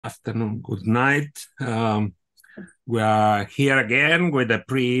Afternoon, good night. We are here again with the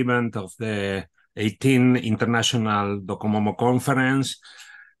pre-event of the 18th International Docomomo Conference,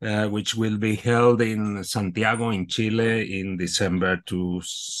 which will be held in Santiago in Chile in December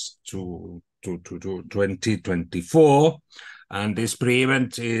 2024. And this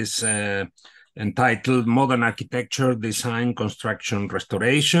pre-event is entitled Modern Architecture, Design, Construction,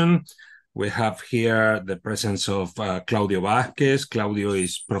 Restoration. We have here the presence of Claudio Vázquez. Claudio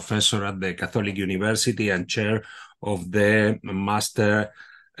is professor at the Catholic University and chair of the Master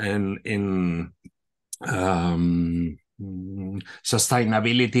in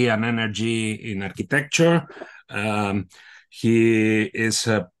Sustainability and Energy in Architecture. He is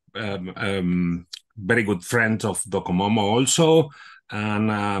a very good friend of Docomomo also,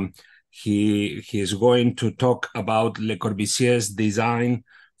 and he is going to talk about Le Corbusier's design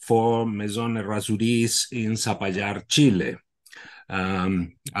for Maison Errázuriz in Zapallar, Chile.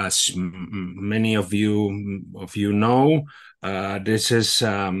 As many of you know, this is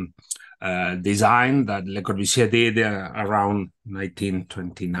design that Le Corbusier did around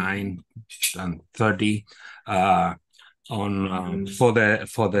 1929 and 30 for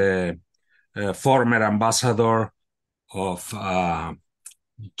the former ambassador of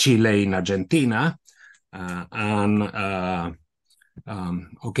Chile in Argentina,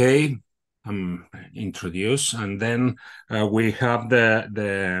 okay, I'm introduced, and then we have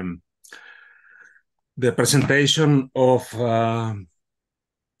the presentation of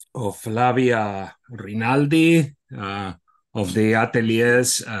Flavia Rinaldi of the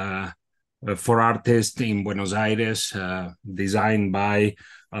ateliers for artists in Buenos Aires, designed by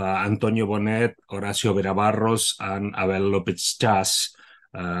Antonio Bonet, Horacio Vera Barros, and Abel López,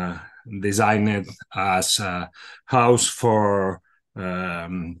 designed as a house for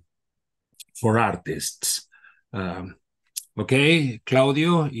artists. Okay,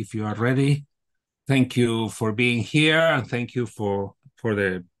 Claudio, if you are ready, thank you for being here, and thank you for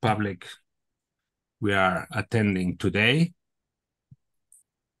the public we are attending today.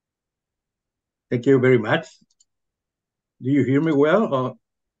 Thank you very much. Do you hear me well? Or?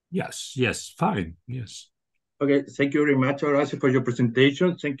 Yes, fine, yes. Okay, thank you very much, Horacio, for your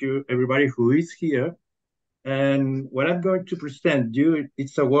presentation. Thank you, everybody who is here. And what I'm going to present you,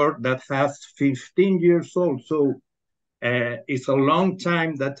 it's a work that has 15 years old, so it's a long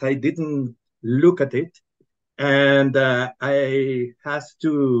time that I didn't look at it, and I has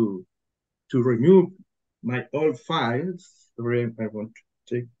to remove my old files. Sorry, I want to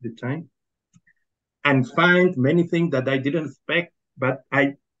take the time and find many things that I didn't expect, but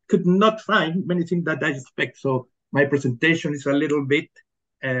I could not find many things that I expect. So my presentation is a little bit,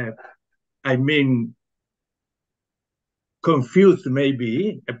 confused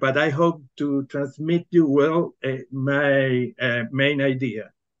maybe, but I hope to transmit you well my main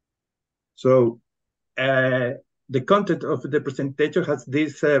idea. So the content of the presentation has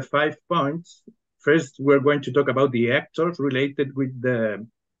these 5 points. First, we're going to talk about the actors related with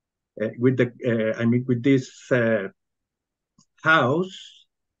this house,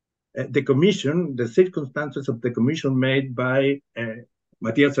 the commission, the circumstances of the commission made by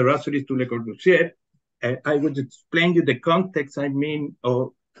Matthias Errázuriz to Le Corbusier. I would explain you the context,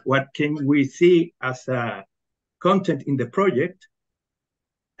 or what can we see as a content in the project.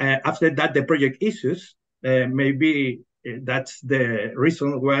 After that, the project issues, maybe that's the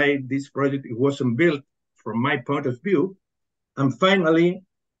reason why this project wasn't built from my point of view. And finally,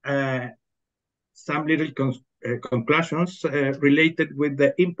 some little conclusions related with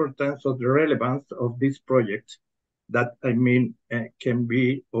the importance of the relevance of this project that, can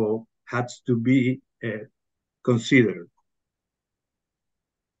be or has to be considered.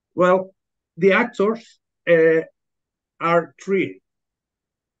 Well, the actors are 3.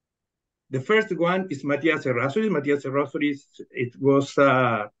 The first one is Matthias Errázuriz. Matthias Errázuriz, it was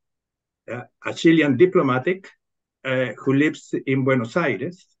a Chilean diplomatic who lives in Buenos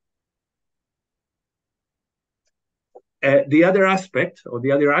Aires. The other aspect, or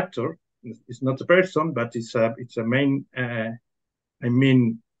the other actor, is not a person, but it's a main,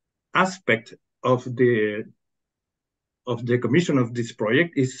 aspect of the commission of this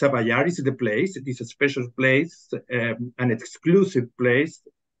project is Zapallar, is the place. It is a special place, an exclusive place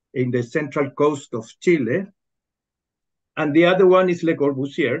in the central coast of Chile. And the other one is Le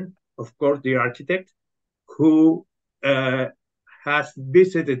Corbusier, of course, the architect, who has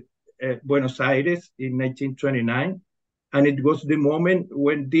visited Buenos Aires in 1929. And it was the moment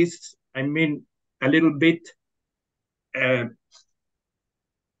when this, a little bit,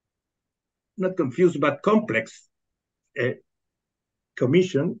 not confused, but complex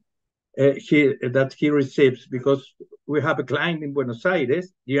commission that he receives, because we have a client in Buenos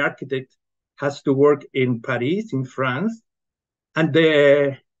Aires. The architect has to work in Paris, in France, and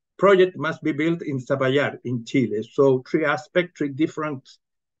the project must be built in Zapallar, in Chile. So three aspects, three different,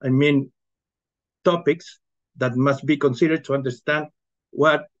 topics that must be considered to understand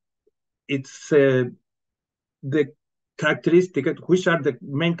what it's the characteristic, which are the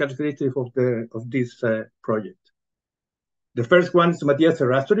main characteristics of this project. The first one is Matias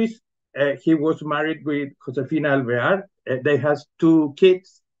Errázuriz. He was married with Josefina Alvear. They have two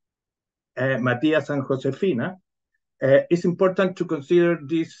kids, Matias and Josefina. It's important to consider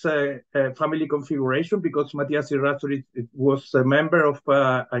this family configuration because Matias Errázuriz was a member of,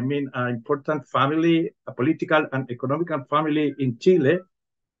 an important family, a political and economical family in Chile.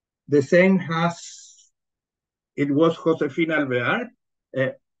 The same it was Josefina Alvear.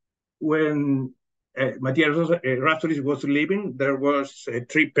 When Matias Errázuriz was living, there was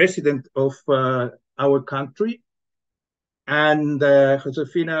three presidents of our country, and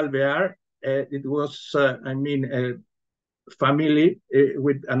Josefina Alvear, it was, a family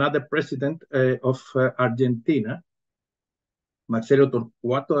with another president of Argentina, Marcelo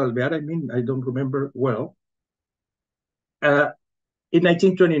Torcuato Alvear, I don't remember well. In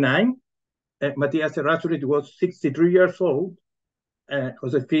 1929, Matias Errázuriz was 63 years old.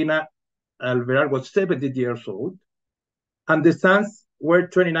 Josefina Alvear was 70 years old, and the sons were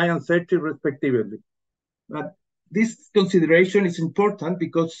 29 and 30 respectively. But this consideration is important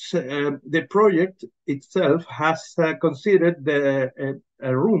because the project itself has considered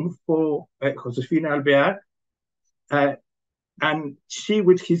a room for Josefina Alvear, and she,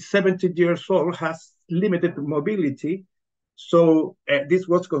 with his 70 years old, has limited mobility. So this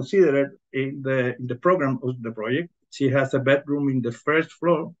was considered in the program of the project. She has a bedroom in the first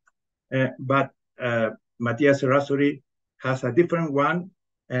floor, but Matias Errázuriz has a different one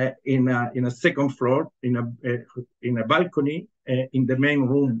in a second floor, in a balcony, in the main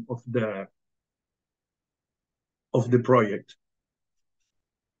room of the project.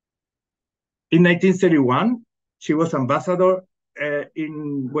 In 1931, she was ambassador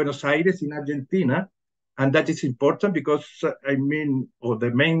in Buenos Aires, in Argentina, and that is important because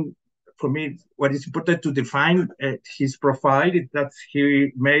for me, what is important to define his profile is that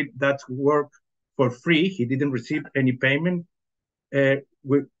he made that work for free. He didn't receive any payment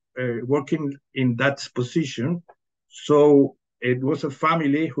working in that position. So it was a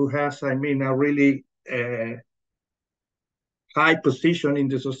family who has, a really high position in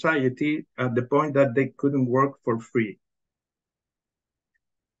the society at the point that they couldn't work for free.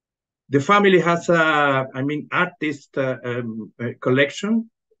 The family has artist collection,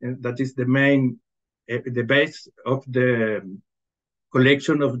 and that is the base of the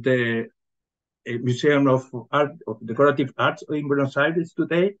collection of the Museum of Art, of Decorative Arts in Buenos Aires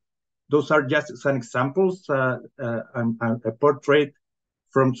today. Those are just some examples. A portrait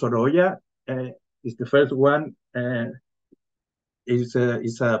from Sorolla is the first one. Is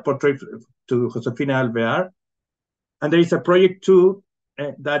a portrait to Josefina Alvear. And there is a project too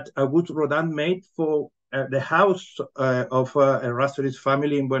that Auguste Rodin made for the house of Errázuriz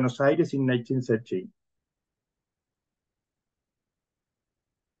family in Buenos Aires in 1913.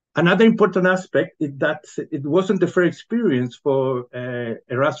 Another important aspect is that it wasn't the first experience for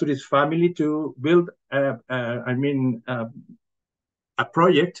Errázuriz family to build a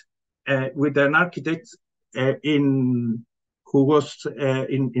project with an architect who was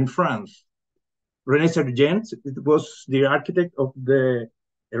in France. René Sergent was the architect of the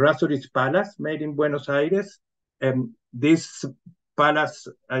Errázuriz Palace made in Buenos Aires. This palace,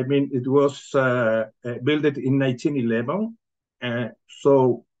 it was built in 1911.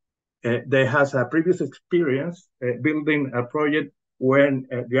 So they has a previous experience building a project when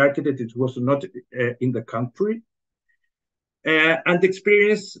the architect was not in the country. And the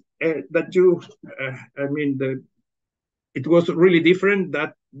experience it was really different.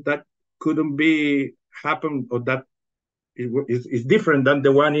 That couldn't be happen, or that is different than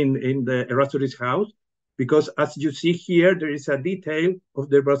the one in the Errázuriz house, because as you see here, there is a detail of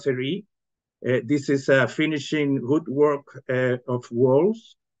the brasserie. This is a finishing woodwork of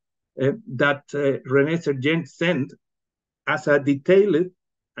walls that René Sergent sent as a detailed,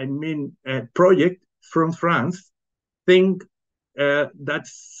 project from France. Thing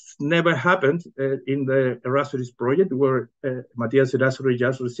that's never happened in the Errázuriz project, where Matias Errázuriz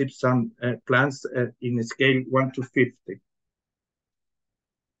just received some plans in a scale 1 to 50.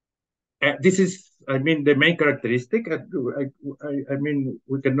 This is, the main characteristic.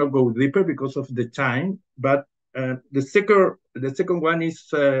 We cannot go deeper because of the time, but the second one is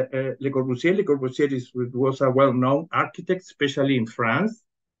Le Corbusier. Le Corbusier was a well-known architect, especially in France.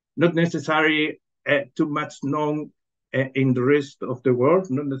 Not necessarily too much known in the rest of the world,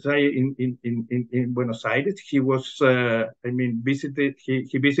 not necessarily in Buenos Aires. He was, visited.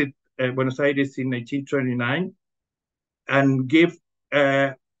 He visited Buenos Aires in 1929 and gave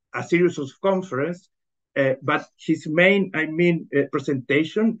a series of conferences. But his main,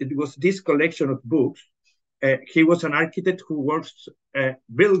 presentation, it was this collection of books. He was an architect who works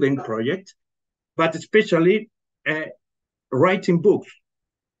building projects, but especially writing books,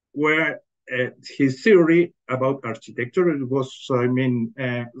 where his theory about architecture was,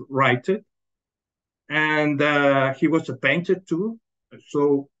 written. And he was a painter too,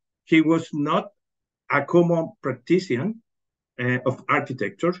 so he was not a common practitioner of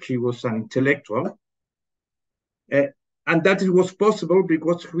architecture. He was an intellectual. And that it was possible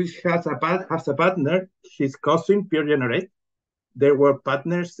because he has a partner, his cousin, Pierre Jeanneret. They were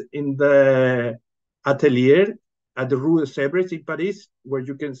partners in the atelier at the Rue de Sèvres in Paris, where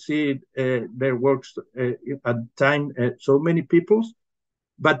you can see their works at the time, so many people.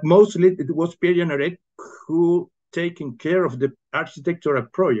 But mostly it was Pierre Jeanneret who taking care of the architectural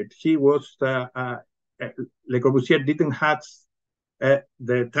project. He was, Le Corbusier didn't have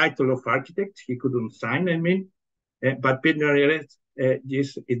the title of architect. He couldn't sign, but Pierre Jeanneret,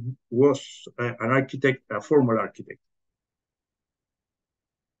 yes, it was an architect, a former architect.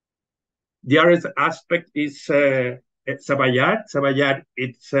 The other aspect is Savoyard. Savoyard,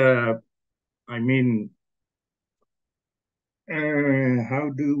 it's, how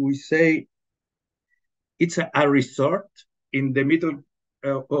do we say? It's a resort in the middle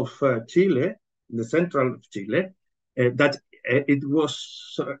of Chile, in the central of Chile, that it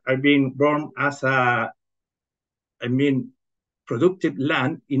was, born as a, productive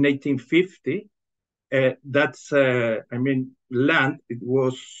land in 1850. That's, land, it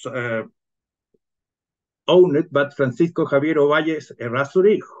was owned by Francisco Javier Ovalles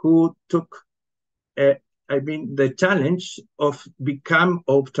Errázuriz, who took, the challenge of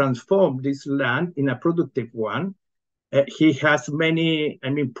transform this land in a productive one. He has many,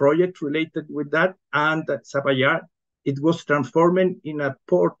 projects related with that, and Savoyard, it was transformed in a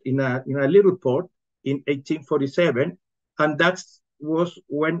port, in a little port in 1847, and that was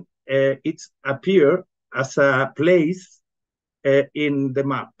when it appeared as a place in the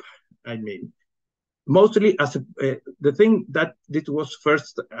map. Mostly as the thing that it was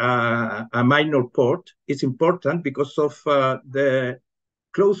first a minor port is important because of the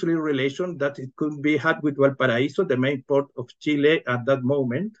closely relation that it could be had with Valparaíso, the main port of Chile at that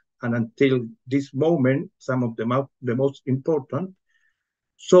moment, and until this moment, some of the most important.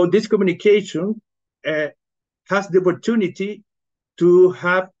 So this communication has the opportunity to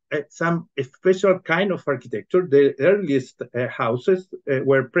have some special kind of architecture. The earliest houses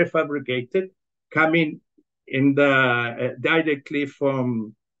were prefabricated, coming in the directly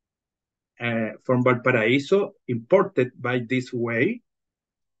from Valparaíso, imported by this way.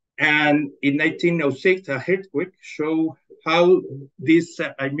 And in 1906, a earthquake showed how these,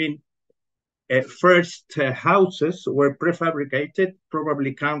 first houses were prefabricated,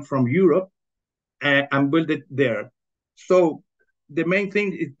 probably come from Europe, and built it there. So the main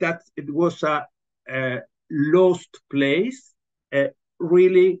thing is that it was a lost place,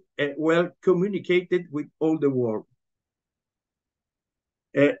 really well communicated with all the world.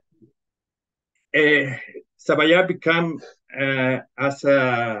 Savoyard became as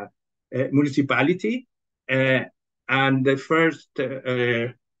a municipality, and the first,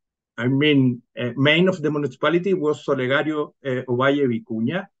 main of the municipality was Olegario Ovalle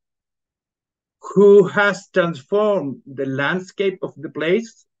Vicuña, who has transformed the landscape of the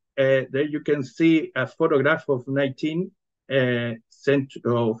place. There you can see a photograph of 1900 and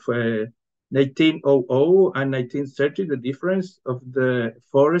 1930, the difference of the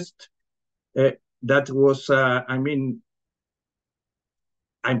forest. That was, an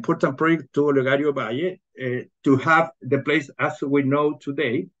important project to Olegario Valle to have the place as we know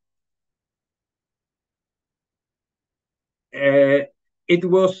today.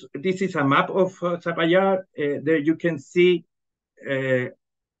 This is a map of Savoyard. There you can see the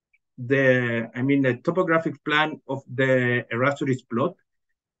topographic plan of the Errázuriz plot.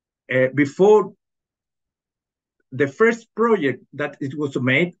 Before the first project that it was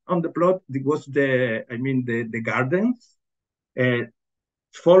made on the plot, it was the gardens,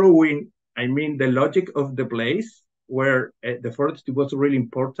 following, the logic of the place where the forest was really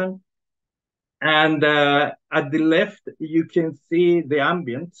important. And at the left, you can see the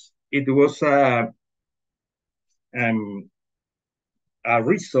ambience. It was a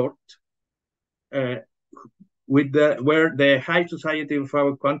resort where the high society of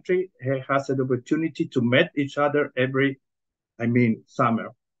our country has an opportunity to meet each other every, summer.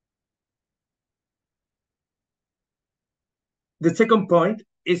 The second point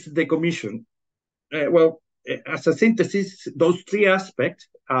is the commission. Well, as a synthesis, those three aspects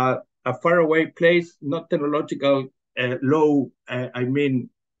are a faraway place, not technological, low,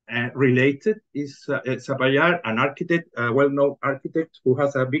 related, is Sapayar, an architect, a well-known architect who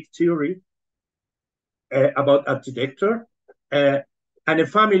has a big theory about architecture, and a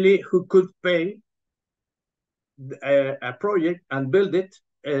family who could pay a project and build it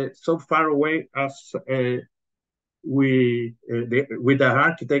so far away as with an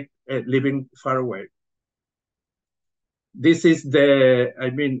architect living far away. This is the,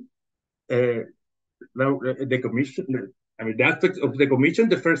 the commission. The aspects of the commission.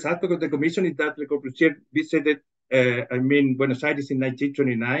 The first aspect of the commission is that Le Corbusier visited, Buenos Aires in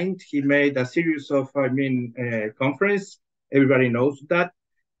 1929. He made a series of, conference. Everybody knows that.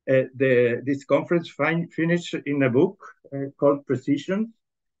 This conference finished in a book called Precision.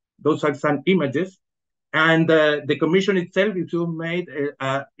 Those are some images. And the commission itself was made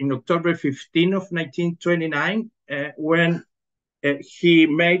in October 15 of 1929, when he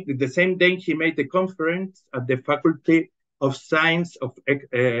made, the same day he made the conference at the Faculty of Science of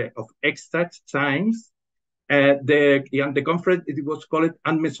Exact Science. The conference, it was called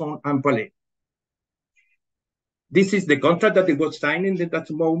En Maison en Palais. This is the contract that it was signed in that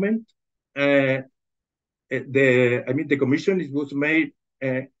moment. The commission, it was made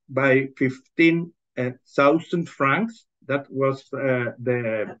by 15,000 francs. That was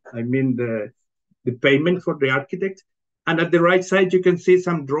the payment for the architect. And at the right side, you can see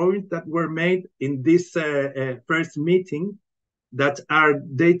some drawings that were made in this first meeting that are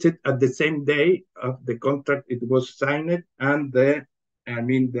dated at the same day of the contract it was signed, and the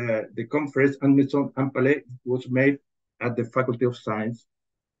conference En Maison en Palais was made at the Faculty of Science.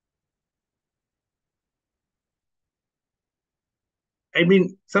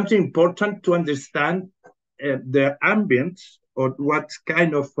 Something important to understand the ambience or what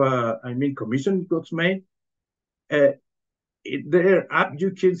kind of commission was made. There up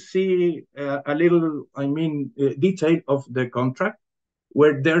you can see a little detail of the contract,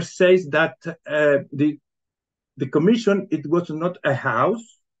 where there says that the commission, it was not a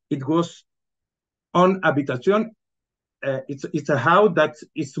house, it was on habitation. It's a house that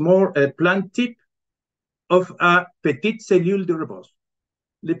is more a plan type of a petite cellule de repos.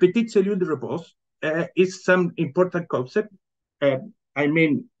 The petite cellule de repos is some important concept.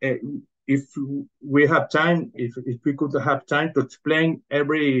 If we have time, if we could have time to explain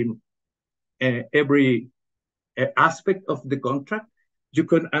every aspect of the contract, you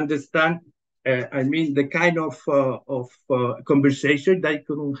can understand, the kind of conversation that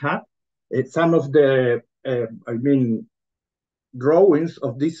you can have. Some of the, drawings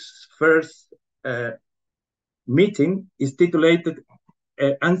of this first meeting is titulated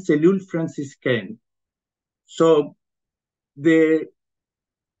 "Un cellule franciscaine." So the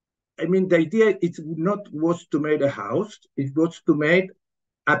idea was to make a house, it was to make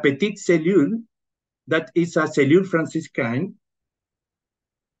a petite cellule that is a cellule franciscaine.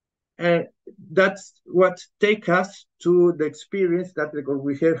 That's what takes us to the experience that Le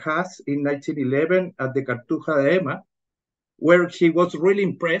Corbusier has in 1911 at the Cartuja de Ema, where he was really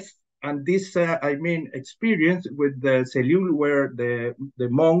impressed. And this, experience with the cellule where the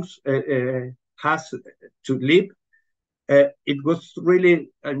monks has to live, it was really,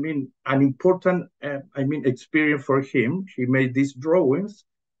 an important, experience for him. He made these drawings.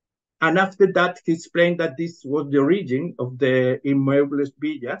 And after that, he explained that this was the origin of the Inmuebles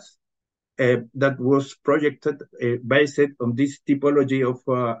Villas that was projected based on this typology of,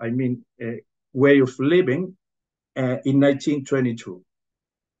 way of living in 1922.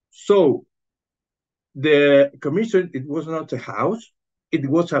 So the commission, it was not a house, it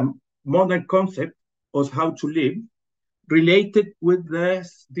was a modern concept of how to live, related with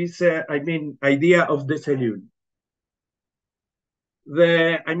this idea of the cellule.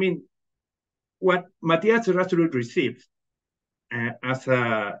 What Matthias Horacio received as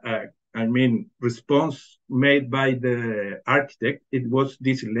a response made by the architect, it was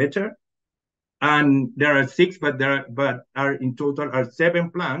this letter. And there are 6, but are in total are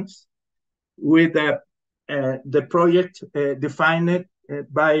 7 plans with the project defined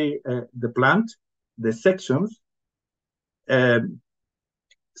by the plant, the sections,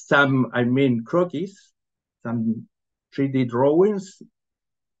 some croquis, some 3D drawings,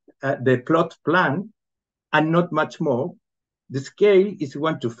 the plot plan, and not much more. The scale is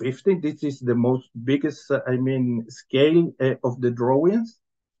 1:50. This is the most biggest, scale of the drawings.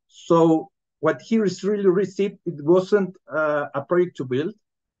 So what he really received, it wasn't a project to build.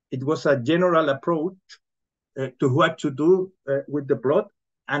 It was a general approach to what to do with the plot,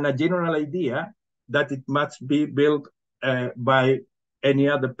 and a general idea that it must be built by any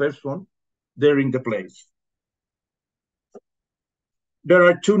other person there in the place. There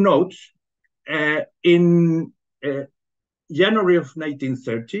are two notes. In January of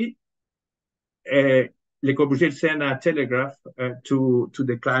 1930, Le Corbusier sent a telegraph to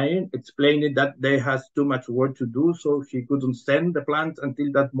the client explaining that they has too much work to do, so he couldn't send the plans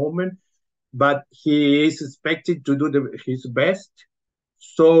until that moment, but he is expected to do his best.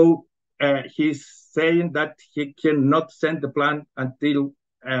 So he's saying that he cannot send the plan until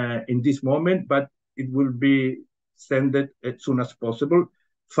in this moment, but it will be sent as soon as possible.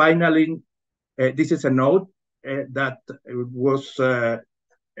 Finally, this is a note that was, I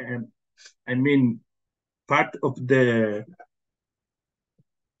mean, part of the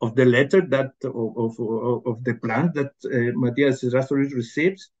letter that of the plan that Matthias Rastorius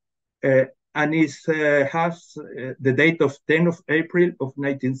receives, and it has the date of 10th of April of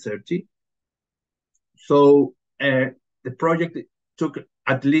 1930. So the project took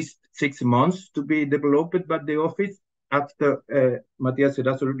at least 6 months to be developed by the office after Matthias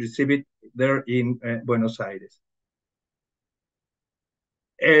Rastorius received it there in Buenos Aires.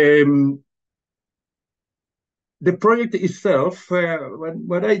 The project itself,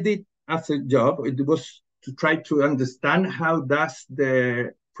 what I did as a job, it was to try to understand how does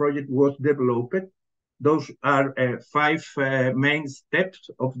the project was developed. Those are 5 main steps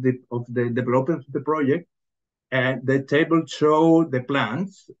of the development of the project. And the table show the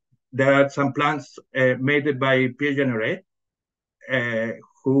plans. There are some plans made by Pierre Jeanneret,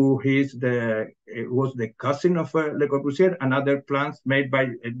 who was the cousin of Le Corbusier, and other plans made by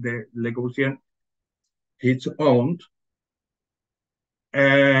the Le Corbusier his own.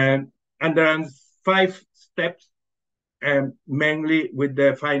 And there are 5 steps, mainly with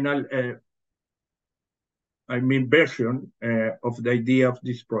the final, version of the idea of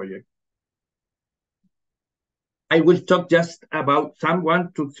this project. I will talk just about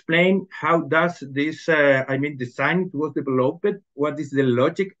someone to explain how does this, design was developed, what is the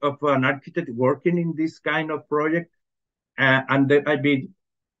logic of an architect working in this kind of project, and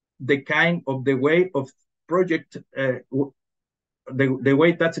the kind of the way of project, the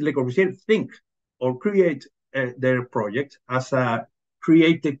way that Le Corbusier think or create their project as a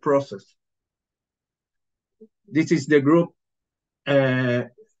creative process. This is the group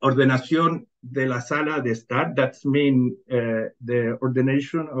Ordenación de la Sala de Estar. That's mean the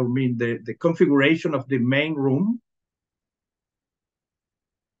ordination, or mean the configuration of the main room.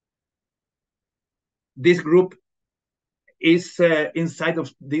 This group is inside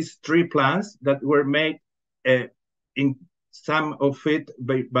of these 3 plans that were made in some of it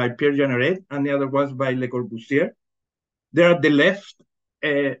by Pierre Jeanneret and the other ones by Le Corbusier. There at the left,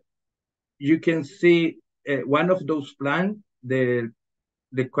 you can see one of those plans.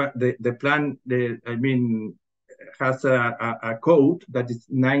 The plan, has a code that is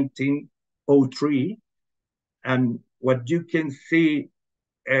 1903, and what you can see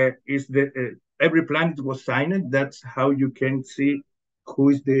is every plan was signed. That's how you can see who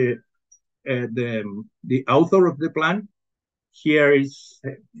is the author of the plan. Here is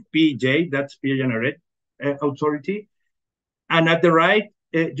PJ, that's Pierre Jeanneret authority, and at the right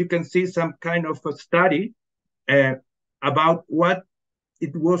you can see some kind of a study about what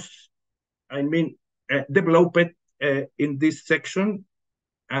it was, developed in this section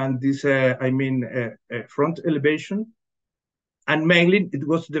and this, front elevation. And mainly, it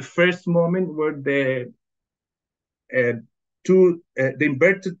was the first moment where the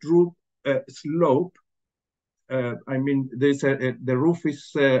inverted roof slope. There's the roof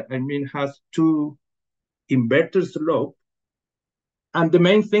is, has 2 inverted slope, and the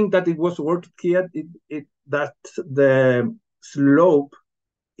main thing that it was worked here that the slope,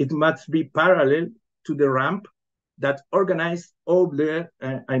 it must be parallel to the ramp that organized all the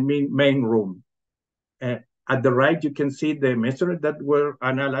main room. At the right, you can see the measures that were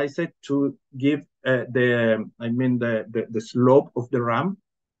analyzed to give the slope of the ramp,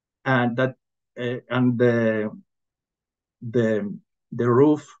 and that and the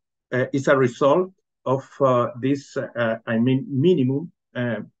roof is a result of this minimum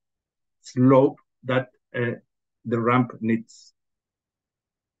slope that the ramp needs.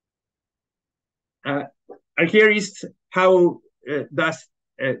 Here is how does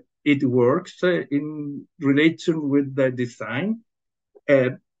it works in relation with the design.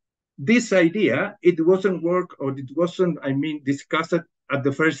 This idea, it wasn't work, or it wasn't, discussed at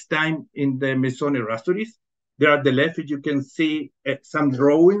the first time in the Maison Rastorius. There at the left, you can see some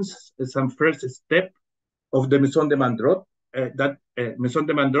drawings, some first step of the Maison de Mandrot. That Maison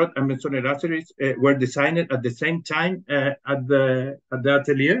de Mandrot and Maison Rastorius were designed at the same time at the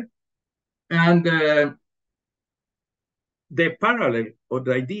atelier. And the parallel or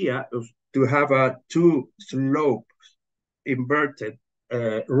the idea of to have a two slope inverted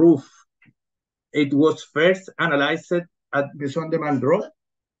roof, it was first analyzed at Maison de Mandro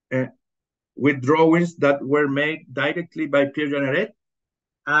with drawings that were made directly by Pierre Jeanneret,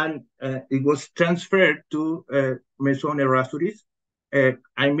 and it was transferred to Maison Errázuriz.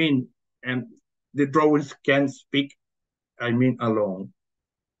 I mean, the drawings can speak, I mean, alone.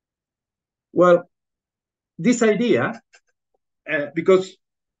 Well, this idea, because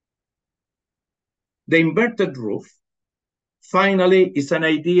the inverted roof finally is an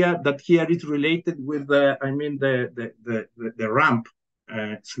idea that here is related with the, I mean, the ramp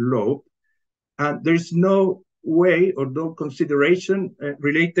slope, and there's no way or no consideration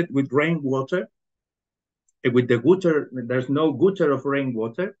related with rainwater. With the gutter, there's no gutter of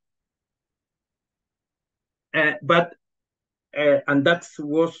rainwater, but and that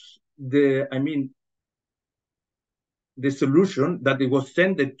was the, I mean, the solution that it was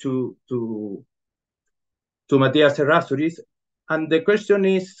sent to Matías Errázuriz. And the question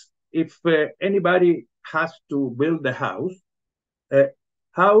is, if anybody has to build a house,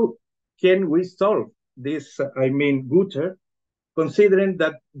 how can we solve this, I mean, gutter, considering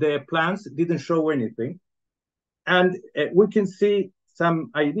that the plans didn't show anything? And we can see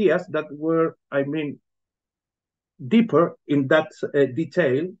some ideas that were, I mean, deeper in that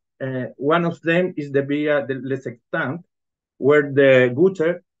detail. One of them is the Via del Sextant, where the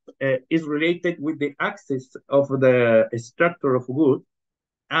gutter is related with the axis of the structure of wood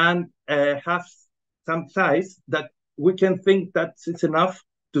and has some size that we can think that it's enough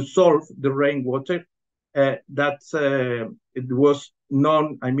to solve the rainwater that it was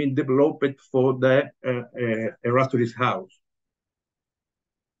developed for the Errázuriz house.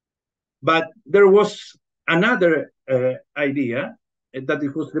 But there was another idea that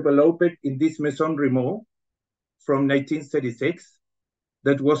it was developed in this Maison Rimaud from 1936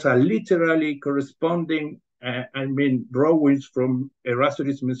 that was a literally corresponding, drawings from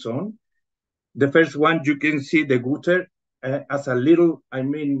Errázuriz Maison. The first one, you can see the gutter as a little,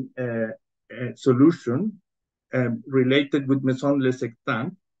 solution related with Maison Le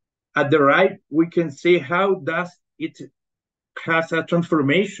Sextant. At the right, we can see how does it has a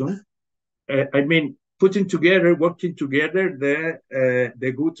transformation. Working together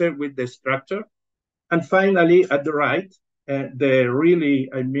the gutter with the structure. And finally, at the right, the really,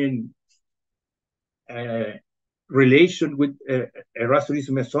 relation with Errázuriz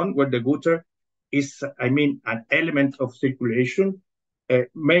Maison, where the gutter is, an element of circulation,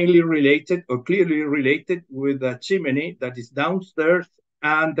 mainly related or clearly related with the chimney that is downstairs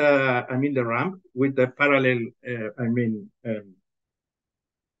and, the ramp with the parallel,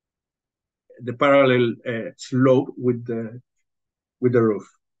 the parallel slope with the roof.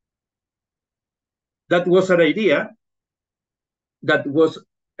 That was an idea that was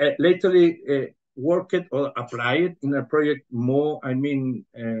laterly worked or applied in a project more, in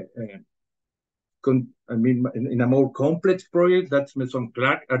a more complex project, that's Maison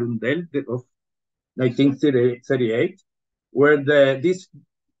Clark Arundel of 1938, where these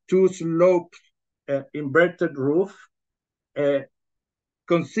two slopes inverted roof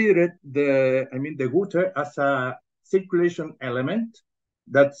considered the gutter as a circulation element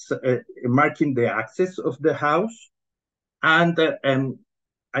that's marking the axis of the house, and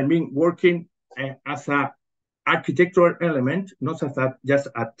working as a architectural element, not as just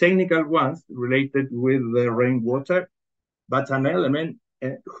a technical one related with the rainwater, but an element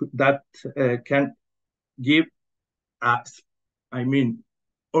that can give us,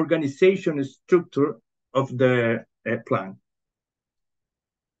 organization structure of the plan.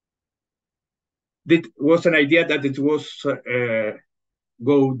 This was an idea that it was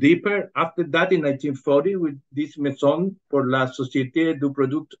go deeper. After that, in 1940, with this Maison pour la Société du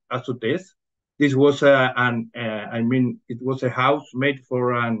Product Azotés, this was it was a house made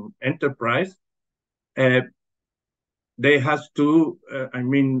for an enterprise. They has to,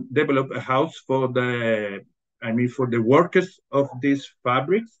 develop a house for the, for the workers of these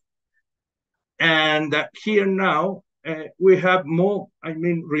fabrics. And here now, we have more,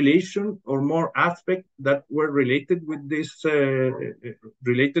 relation or more aspects that were related with this,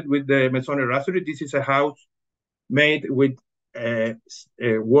 related with the Maison Errázuriz. This is a house made with a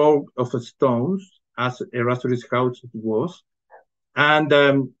wall of stones, as Errázuriz house was. And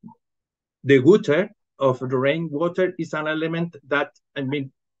the gutter of the rainwater is an element that,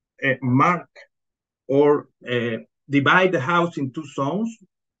 mark or divide the house into zones,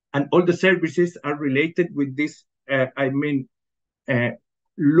 and all the services are related with this,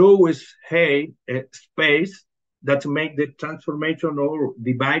 lowest height space that make the transformation or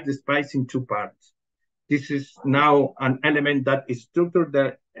divide the space in two parts. this is now an element that is structured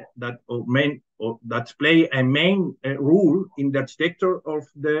that play a main role in the architecture of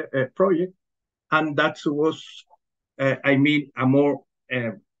the project, and that was, I mean, a more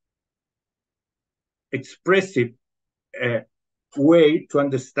expressive way to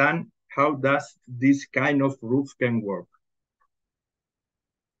understand how does this kind of roof can work.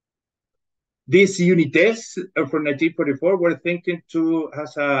 These unités from 1944 were thinking to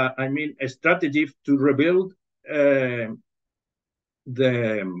as a strategy to rebuild the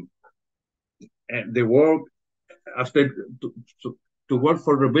work after to work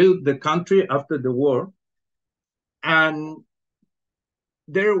for rebuild the country after the war. And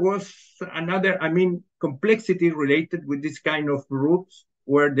there was another, complexity related with this kind of roofs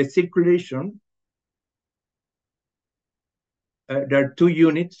where the circulation, there are two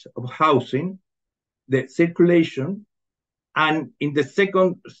units of housing, the circulation, and in the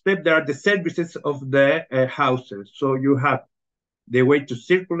second step, there are the services of the houses. So you have the way to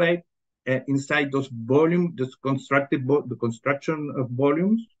circulate inside those volumes, the construction of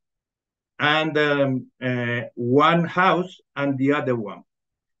volumes, and one house and the other one.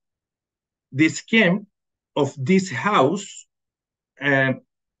 The scheme of this house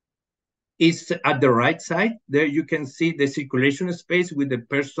is at the right side. There you can see the circulation space with the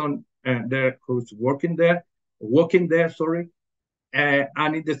person there who's walking there, sorry.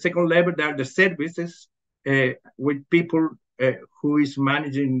 And in the second level, there are the services with people who is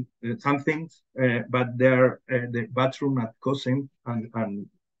managing some things, but they're the bathroom at cousin, and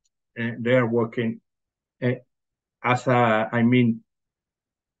they're working as a,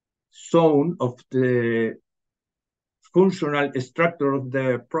 zone of the functional structure of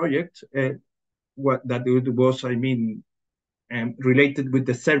the project, what that it was, related with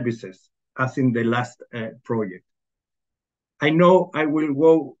the services, as in the last project. I know I will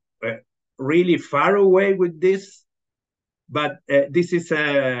go really far away with this, but this is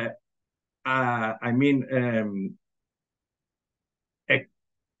a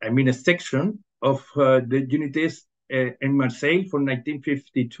section of the unités in Marseille from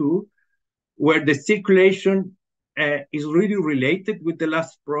 1952, where the circulation is really related with the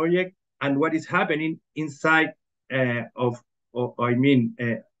last project and what is happening inside up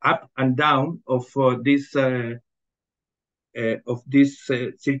and down of this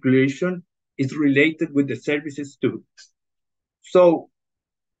circulation is related with the services too. So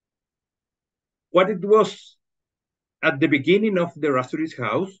what it was at the beginning of the Rasuris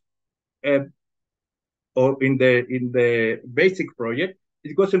house, or in the basic project,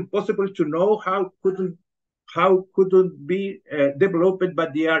 it was impossible to know how could it be developed by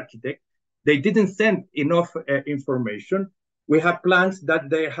the architect. They didn't send enough information. We have plans that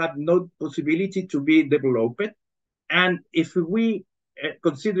they had no possibility to be developed. And if we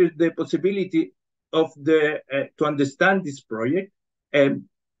consider the possibility of to understand this project,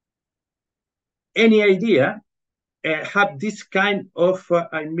 any idea have this kind of,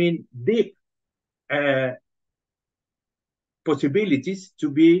 deep possibilities to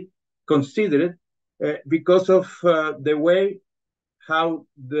be considered because of the way how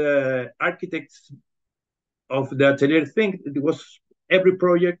the architects of the atelier think. It was every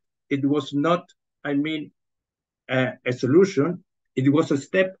project. It was not, a solution. It was a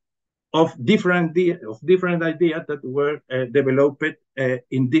step of different ideas that were developed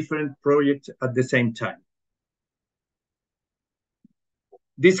in different projects at the same time.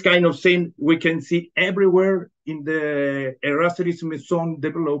 This kind of thing we can see everywhere in the Rasuris Maison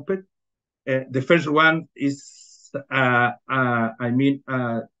developed. The first one is,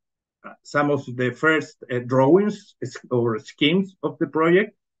 some of the first drawings or schemes of the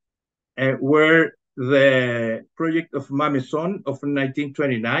project, where the project of Ma Maison of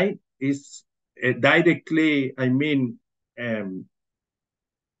 1929 is directly,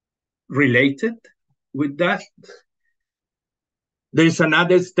 related with that. There is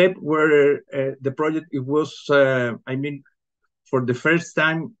another step where the project, it was, for the first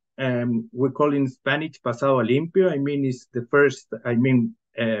time, we call in Spanish pasado a limpio. It's the first,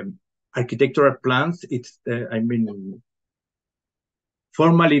 architectural plans. It's,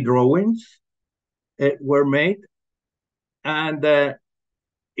 formally drawings were made. And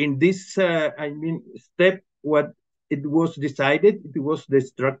in this, step, what it was decided, it was the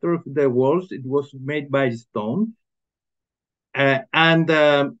structure of the walls. It was made by stone. And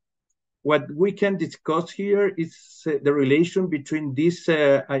what we can discuss here is the relation between this,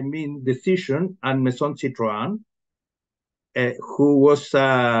 decision and Maison Citroën, who was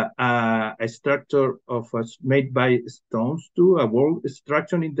a structure made by stones too, a wall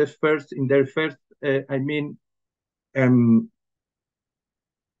structure in their first,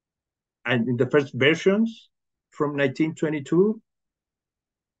 in the first versions from 1922.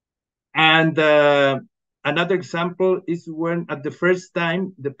 And another example is when at the first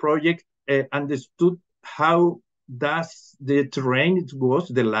time the project understood how does the terrain it was,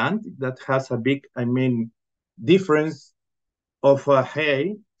 the land that has a big, difference of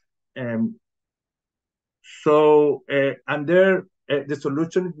hay. So, and there the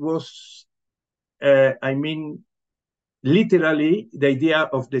solution was, literally the idea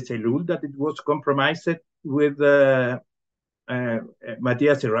of the cellule, that it was compromised with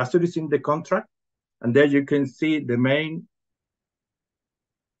Matthias Errázuriz in the contract. And there you can see the main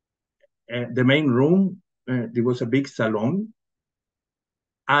room. There was a big salon,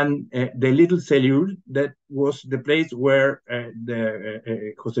 and the little cellule that was the place where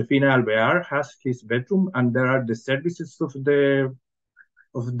Josefina Alvear has his bedroom, and there are the services of the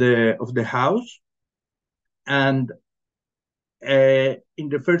house. And in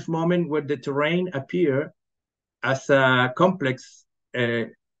the first moment where the terrain appeared as a complex,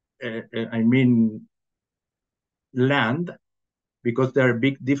 land, because there are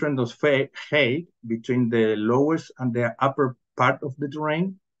big differences of height between the lowest and the upper part of the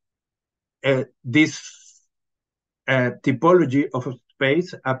terrain. This typology of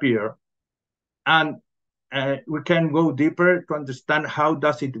space appear, and we can go deeper to understand how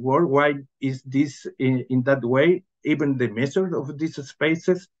does it work, why is this in that way, even the measure of these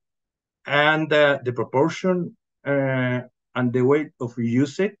spaces, and the proportion and the way of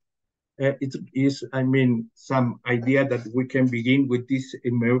use it. It is, some idea that we can begin with this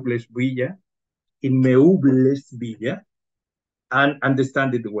Immeubles Villa, and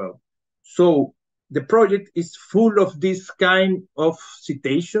understand it well. So the project is full of this kind of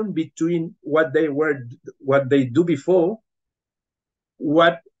citation between what they do before,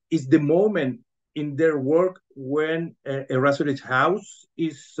 what is the moment in their work when Errázuriz house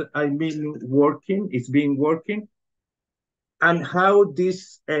is, being working, and how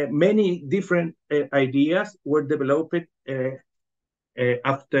these many different ideas were developed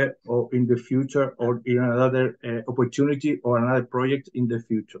after or in the future, or in another opportunity or another project in the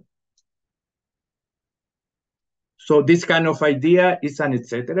future. So this kind of idea is an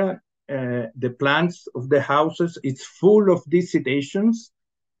etc. The plans of the houses, it's full of these citations,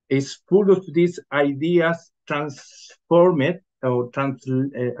 it's full of these ideas transformed, or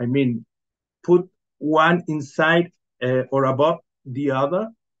put one inside or above the other.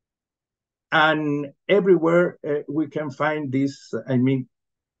 And everywhere we can find this,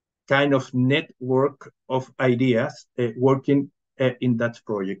 kind of network of ideas working in that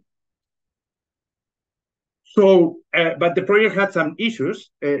project. So, but the project had some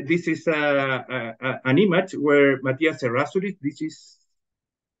issues. This is an image where Matthias Errázuriz, this is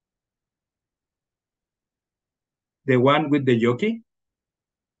the one with the jockey.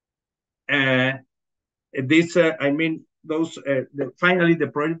 This, finally the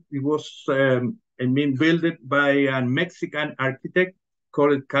project was, built by a Mexican architect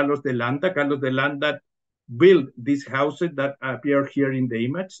called Carlos de Landa. Carlos de Landa built these houses that appear here in the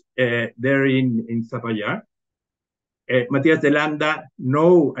image. They're in Zapallar. Matias de Landa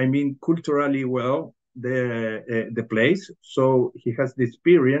know, culturally well the place, so he has the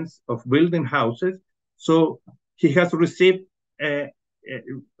experience of building houses. So he has received.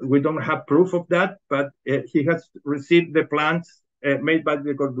 We don't have proof of that, but he has received the plans made by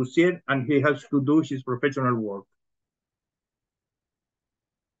Le Corbusier, and he has to do his professional work.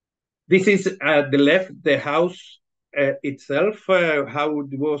 This is the left, the house itself, how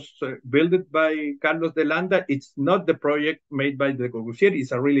it was built by Carlos de Landa. It's not the project made by Le Corbusier.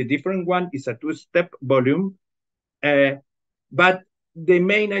 It's a really different one. It's a two-step volume. But the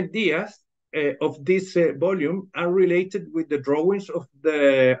main ideas of this volume are related with the drawings of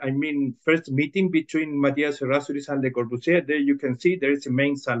the, first meeting between Matthias Errázuriz and Le Corbusier. There you can see there is a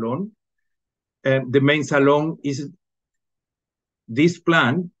main salon. The main salon is this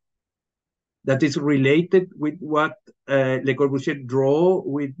plan that is related with what Le Corbusier drew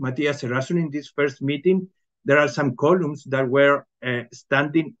with Matthias Errázuriz in this first meeting. There are some columns that were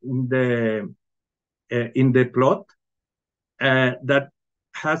standing in the plot that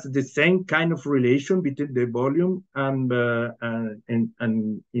has the same kind of relation between the volume and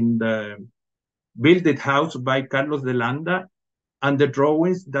in the built house by Carlos de Landa and the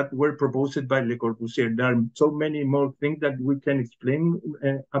drawings that were proposed by Le Corbusier. There are so many more things that we can explain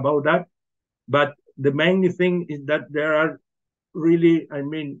about that. But the main thing is that there are really, a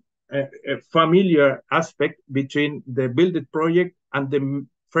familiar aspect between the build project and the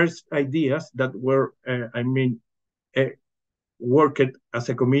first ideas that were, worked as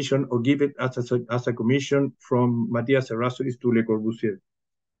a commission or give it as a commission from Matthias Errázuriz to Le Corbusier.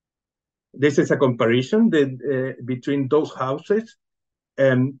 This is a comparison between those houses.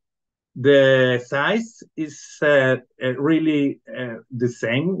 The size is really the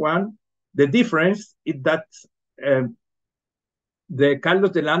same one. The difference is that the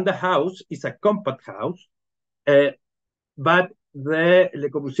Carlos de Landa house is a compact house, but the Le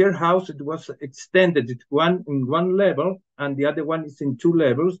Corbusier house, it was extended. It's one in one level, and the other one is in two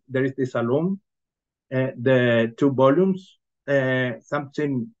levels. There is the salon, the two volumes,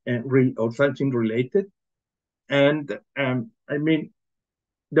 something or something related. And I mean,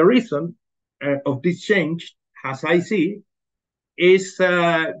 the reason of this change, as I see, is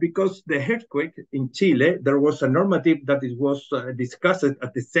because the earthquake in Chile, there was a normative that it was discussed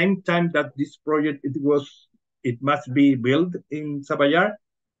at the same time that this project it must be built in Sabayar.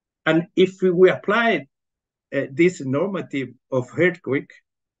 And if we apply this normative of earthquake,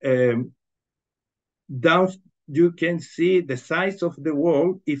 down you can see the size of the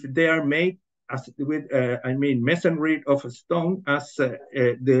wall if they are made as with I mean masonry of stone, as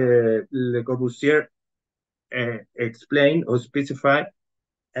the Le Corbusier explained or specified,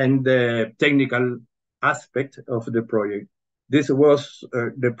 and the technical aspect of the project. This was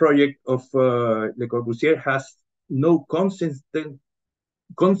the project of Le Corbusier has no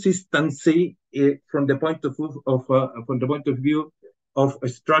consistency from the point of view of a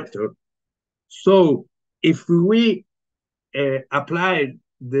structure. So if we apply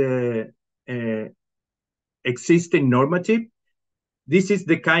the existing normative, this is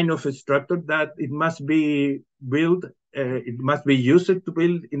the kind of a structure that it must be built, it must be used to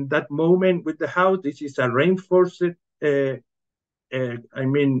build in that moment with the house. This is a reinforced, I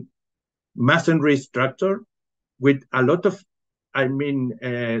mean, masonry structure with a lot of, I mean,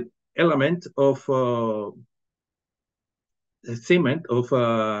 element of cement, of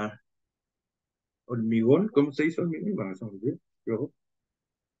hormigón, ¿cómo se dice hormigón?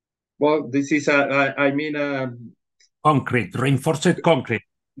 Well, this is I mean, concrete, reinforced concrete.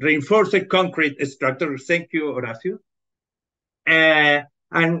 Reinforced concrete structure. Thank you, Horacio.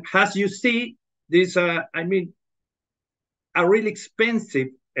 And as you see, this, I mean, a really expensive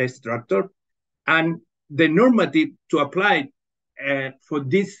structure, and the normative to apply for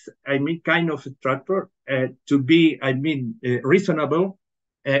this, I mean, kind of structure to be, I mean, reasonable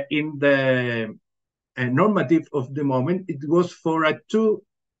in the normative of the moment, it was for a 2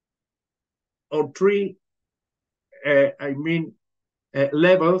 or 3, I mean,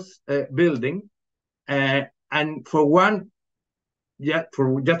 levels building, and for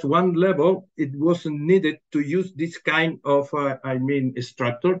just one level, it wasn't needed to use this kind of, I mean,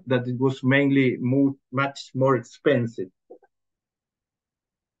 structure that it was mainly much more expensive.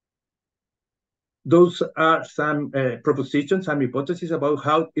 Those are some propositions, some hypotheses about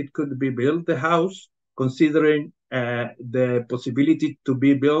how it could be built, the house, considering the possibility to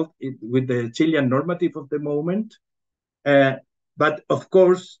be built with the Chilean normative of the moment. But of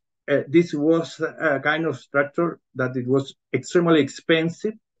course, this was a kind of structure that it was extremely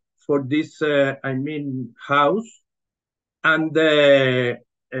expensive for this, I mean, house. And the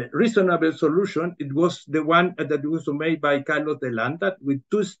reasonable solution, it was the one that was made by Carlos de Landa with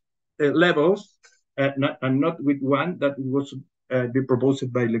 2 levels, and not with one that was be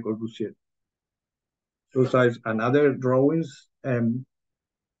proposed by Le Corbusier. Those are another drawings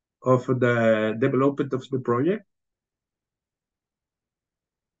of the development of the project.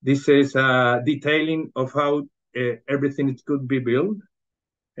 This is a detailing of how everything could be built.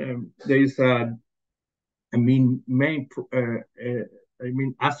 There is a, I mean, main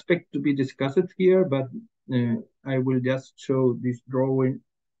aspect to be discussed here, but I will just show this drawing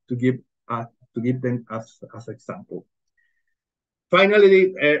to give them as example.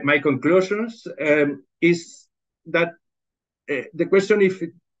 Finally, my conclusions is that the question if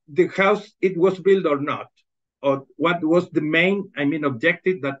the house it was built or not, or what was the main, I mean,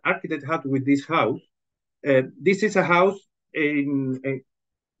 objective that architect had with this house. This is a house in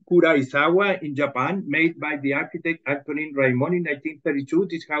Kuraizawa in Japan, made by the architect Antonin Raimond in 1932.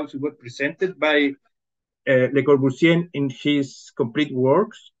 This house was presented by Le Corbusier in his complete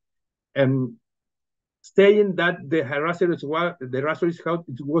works, saying that the Horacio house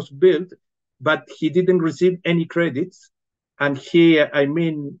it was built, but he didn't receive any credits, and he, I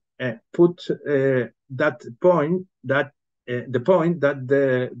mean, put that point that the point that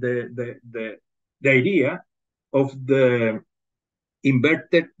the idea of the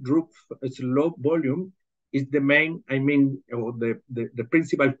inverted roof slope volume is the main, I mean, or the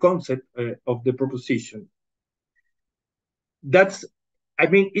principal concept of the proposition. That's, I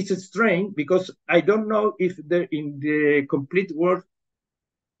mean, it's strange because I don't know if in the complete work,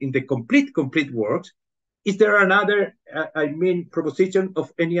 in the complete works, is there another, proposition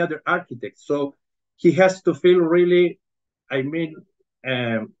of any other architect? So he has to feel really,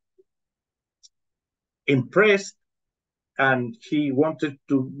 impressed, and he wanted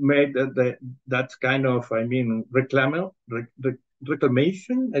to make that kind of,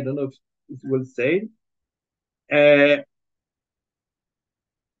 reclamation. I don't know if it will say,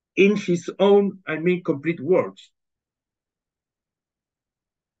 in his own, complete works.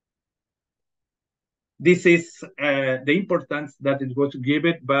 This is the importance that it was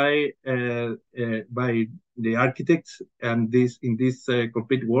given by the architects, and in this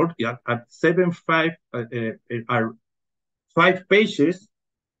complete work, at 5 pages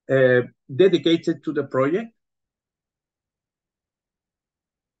dedicated to the project.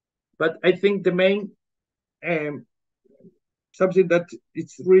 But I think the main something that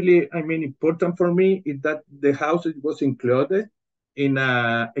it's really, important for me is that the house was included in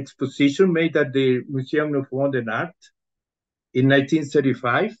an exposition made at the Museum of Modern Art in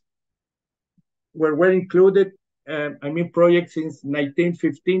 1935, where were included, projects since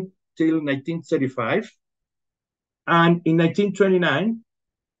 1915 till 1935. And in 1929,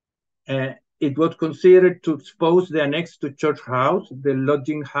 it was considered to expose the annex to Church House, the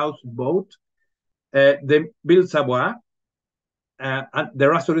lodging house boat, the Ville Savoie, and the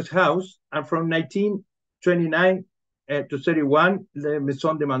Razor's House, and from 1929 to 31, the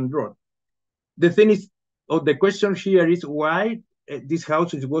Maison de Mandrot. The thing is, or the question here is why this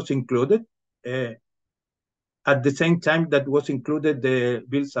house was included at the same time that was included the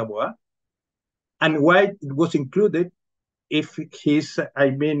Ville Savoie, and why it was included if his,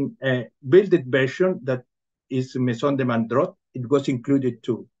 built version that is Maison de Mandrot, it was included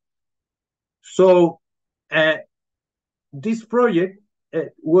too. So this project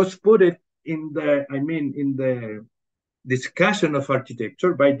was put in the discussion of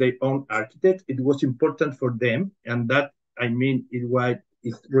architecture by their own architect. It was important for them, and that, is why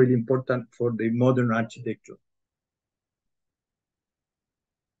it's really important for the modern architecture.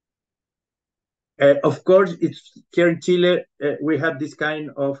 Of course, it's here in Chile, we had this kind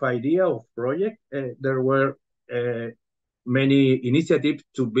of idea of project. There were many initiatives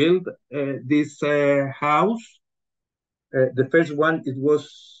to build this house. The first one, it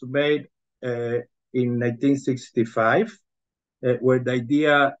was made in 1965, where the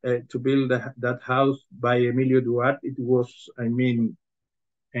idea to build that house by Emilio Duarte, it was,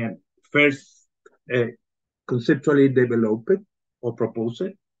 first conceptually developed or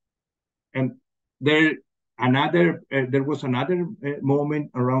proposed. And there was another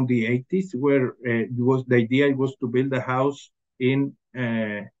moment around the 80s where the idea was to build a house in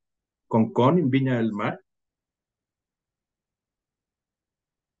Concón, in Viña del Mar.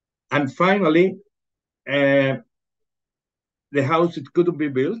 And finally, the house, it couldn't be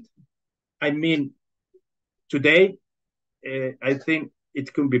built. Today, I think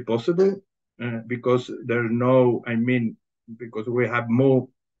it could be possible because there are no, because we have more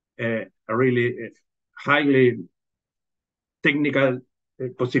really highly technical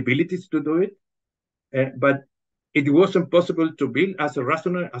possibilities to do it. But it wasn't possible to build as a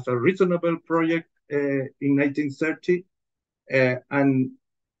reasonable project in 1930, and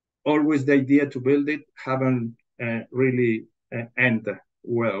always the idea to build it haven't really ended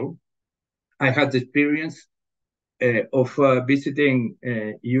well. I had the experience of visiting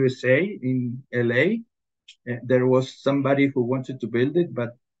USA in LA. There was somebody who wanted to build it,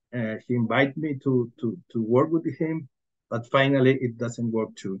 but he invited me to work with him, but finally it doesn't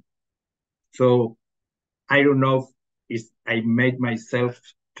work too. So I don't know if I made myself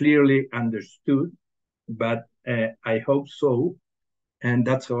clearly understood, but I hope so. And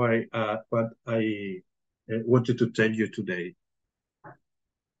that's what I wanted to tell you today.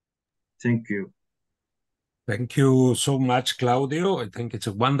 Thank you. Thank you so much, Claudio. I think it's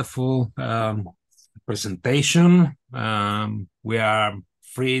a wonderful presentation. We are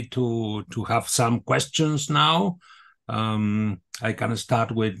free to have some questions now. I can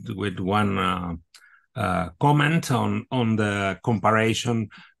start with one comment on the comparison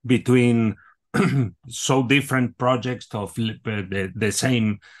between so different projects of the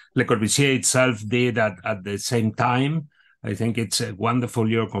same Le Corbusier itself did at the same time. I think it's wonderful,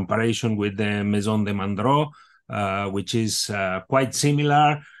 your comparison with the Maison de Mandrot, which is quite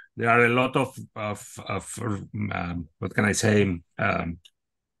similar. There are a lot of what can I say,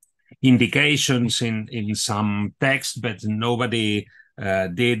 indications in some text, but nobody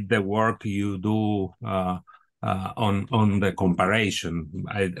did the work you do on the comparison.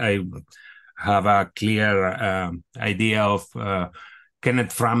 I have a clear idea of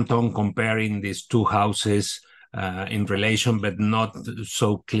Kenneth Frampton comparing these two houses in relation, but not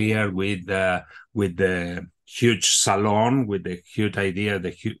so clear with the huge salon, with the huge idea,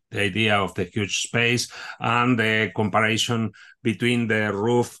 the idea of the huge space, and the comparison between the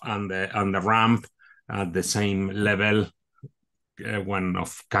roof and the ramp at the same level. One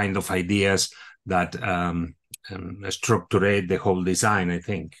of kind of ideas that structurate the whole design, I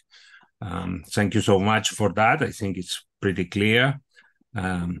think. Thank you so much for that. I think it's pretty clear.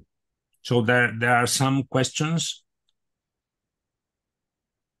 So there are some questions.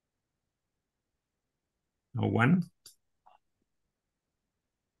 No one?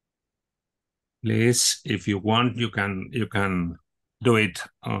 Please, if you want, you can do it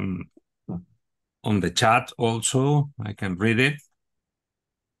on the chat also. I can read it.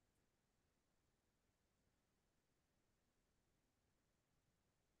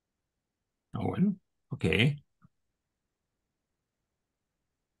 No one? Okay.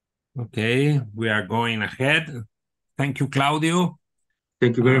 Okay, we are going ahead. Thank you, Claudio.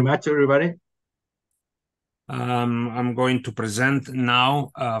 Thank you very much, everybody. I'm going to present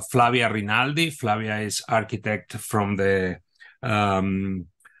now Flavia Rinaldi. Flavia is architect from the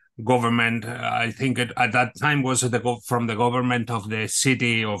government. I think at that time was from the government of the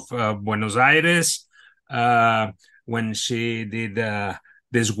city of Buenos Aires. When she did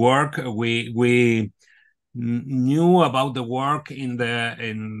this work, we knew about the work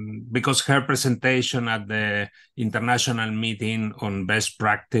because her presentation at the international meeting on best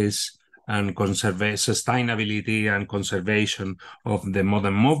practice and sustainability and conservation of the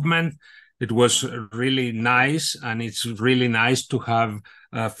modern movement. It was really nice, and it's really nice to have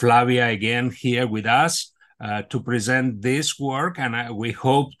Flavia again here with us to present this work, and we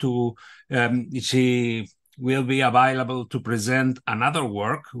hope she will be available to present another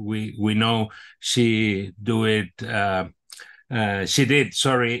work. We know she did a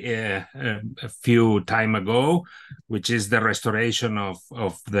few time ago, which is the restoration of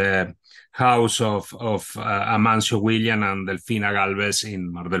the house of Amancio William and Delfina Galvez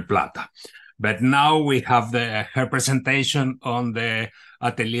in Mar del Plata. But now we have her presentation on the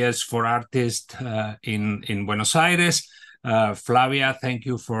ateliers for artists in Buenos Aires. Flavia, thank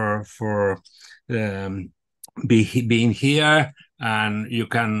you for being here, and you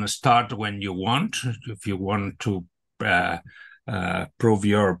can start when you want, if you want to prove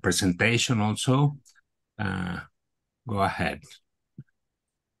your presentation also. Go ahead.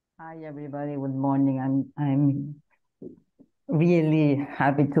 Hi, everybody. Good morning. I'm really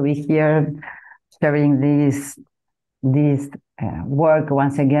happy to be here sharing this work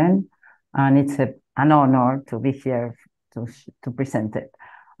once again, and it's an honor to be here to present it.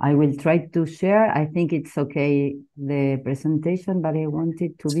 I will try to share. I think it's okay, the presentation, but I want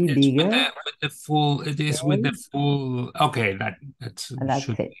it to be bigger. With the full, it is okay. With the full, okay, that's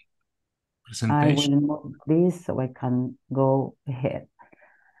it. Presentation. I will move this so I can go ahead.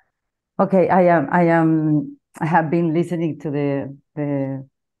 Okay, I have been listening to the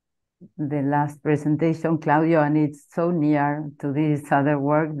last presentation, Claudio, and it's so near to this other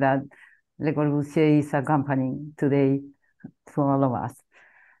work that Le Corbusier is accompanying today to all of us.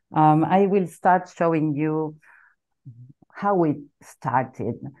 I will start showing you how it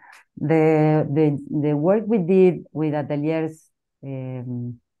started. The work we did with ateliers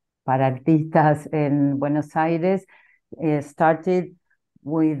para artistas in Buenos Aires started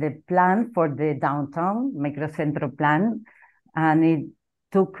with the plan for the downtown microcentro plan, and it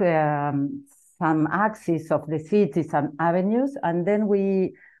took some axes of the city, some avenues, and then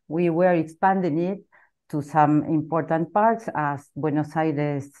we were expanding it to some important parts as Buenos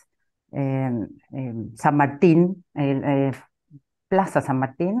Aires, San Martin, Plaza San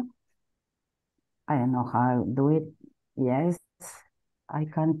Martin. I don't know how to do it. Yes, I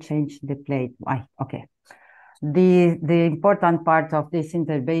can change the plate. Okay. The important part of these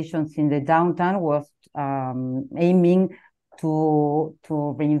interventions in the downtown was aiming to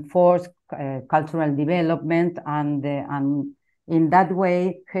reinforce cultural development, and in that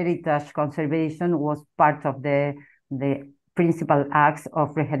way, heritage conservation was part of the principal acts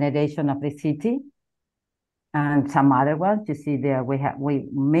of regeneration of the city. And some other ones, you see there, we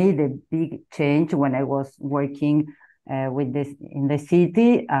made a big change when I was working with this in the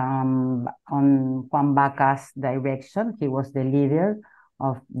city on Juan Baca's direction. He was the leader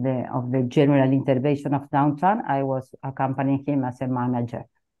of the general intervention of downtown. I was accompanying him as a manager.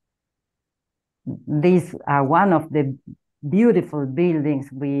 These are one of the beautiful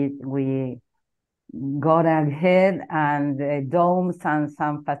buildings we got ahead, and domes and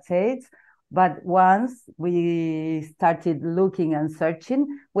some facades. But once we started looking and searching,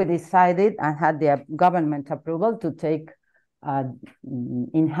 we decided and had the government approval to take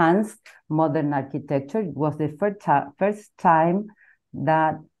enhance modern architecture. It was the first time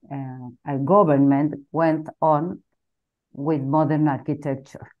that a government went on with modern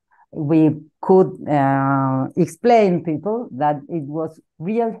architecture. We could explain people that it was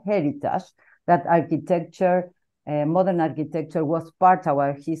real heritage, that architecture, modern architecture was part of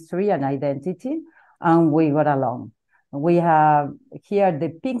our history and identity, and we got along. We have here the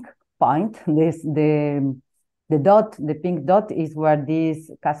pink point, the dot, the pink dot is where this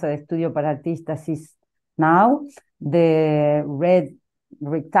Casa de Estudio para Artistas is now. The red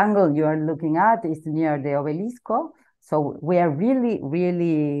rectangle you are looking at is near the obelisco. So we are really,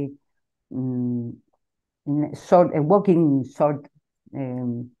 really in a walking short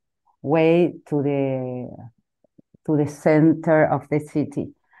way to the center of the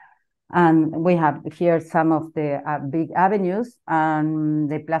city. And we have here some of the big avenues, and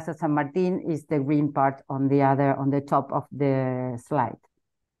the Plaza San Martin is the green part on the top of the slide.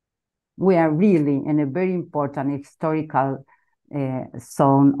 We are really in a very important historical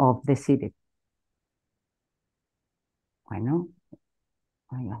zone of the city. I know.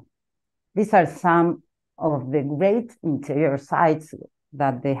 These are some of the great interior sites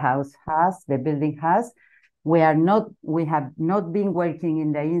that the house has, the building has. We have not been working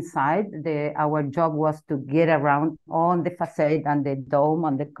in the inside. Our job was to get around on the facade and the dome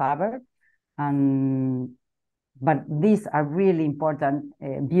on the cover. But these are really important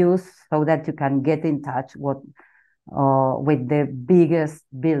views so that you can get in touch with the biggest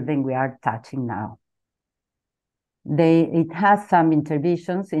building we are touching now. It has some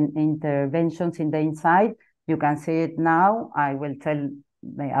interventions in the inside. You can see it now. I will tell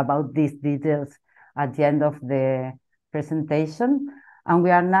about these details at the end of the presentation. And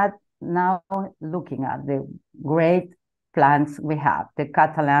we are not now looking at the great plans we have. The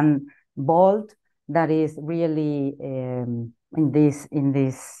Catalan vault that is really in these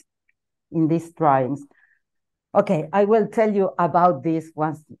drawings. Okay, I will tell you about this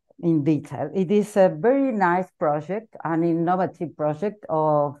once in detail. It is a very nice project, an innovative project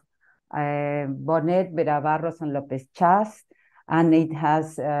of Bonet, Vera, Barros, and López. And it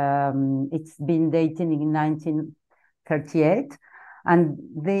has it's been dating in 1938, and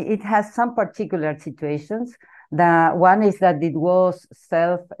it has some particular situations. The one is that it was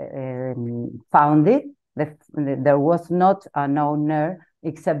self-founded. There was not an owner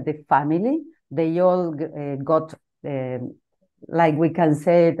except the family. They all got, like we can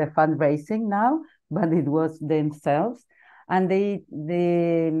say, the fundraising now, but it was themselves, and they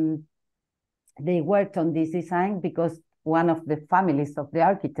worked on this design because one of the families of the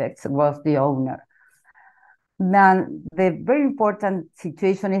architects was the owner. Now, the very important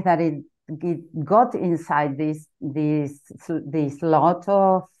situation is that it got inside this lot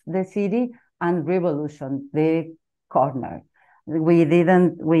of the city and revolution the corner. They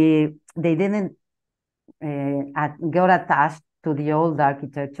didn't got attached to the old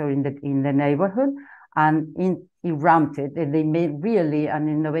architecture in the neighborhood, and erupted. They made really an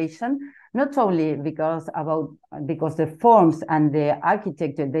innovation, not only because the forms and the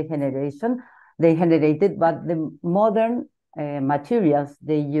architecture they generated, but the modern materials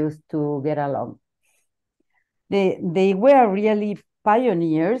they used to get along. They were really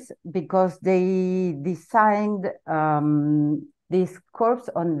pioneers because they designed this curves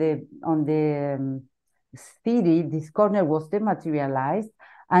on the city. This corner was dematerialized,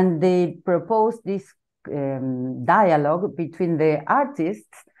 and they proposed this dialogue between the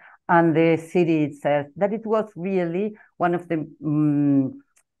artists and the city itself, that it was really one of the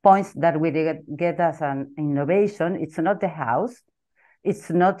points that we get as an innovation. It's not a house, it's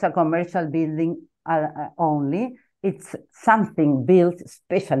not a commercial building only, it's something built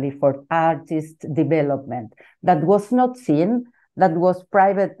especially for artist development that was not seen, that was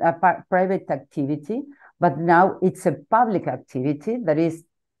private activity, but now it's a public activity that is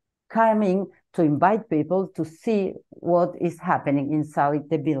coming to invite people to see what is happening inside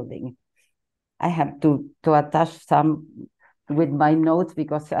the building. I have to attach some with my notes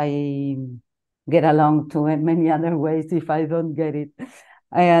because I get along to many other ways if I don't get it.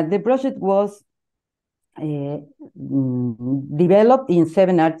 The project was developed in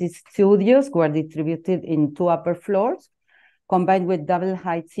 7 artist studios who are distributed in 2 upper floors, combined with double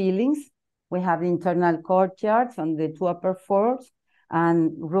height ceilings. We have internal courtyards on the 2 upper floors,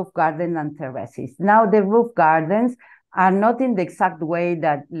 and roof garden and terraces. Now the roof gardens are not in the exact way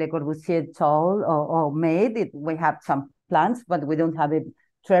that Le Corbusier told or made it. We have some plants, but we don't have a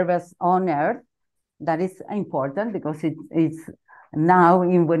terrace on earth. That is important because it's now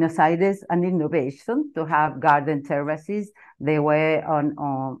in Buenos Aires an innovation to have garden terraces. They were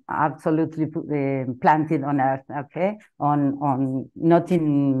on absolutely planted on earth, okay, on not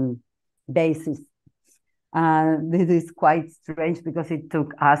in bases. This is quite strange because it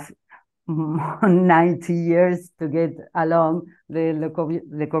took us 90 years to get along Le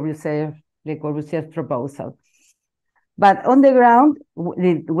Corbusier's proposal. But on the ground,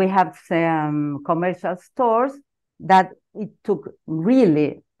 we have some commercial stores that it took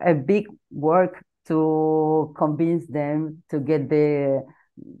really a big work to convince them to get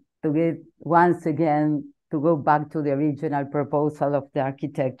once again to go back to the original proposal of the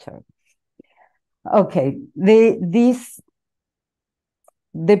architecture. Okay, the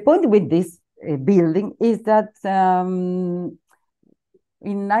point with this building is that in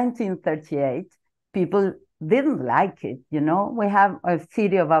 1938, people didn't like it, you know. We have a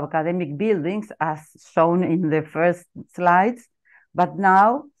city of academic buildings as shown in the first slides, but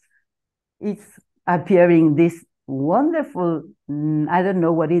now it's appearing this wonderful, I don't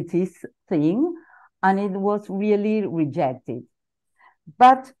know what it is, thing, and it was really rejected.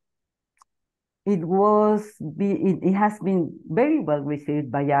 But it has been very well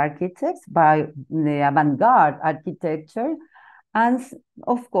received by architects, by the avant-garde architecture, and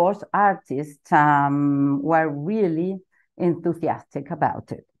of course, artists were really enthusiastic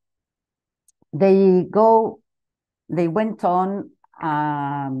about it. They went on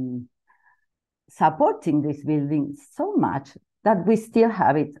supporting this building so much that we still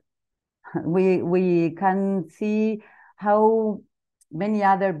have it. We can see how many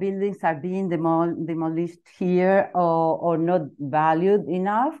other buildings are being demolished here or not valued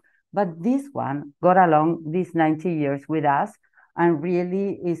enough, but this one got along these 90 years with us and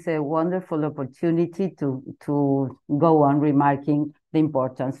really is a wonderful opportunity to go on remarking the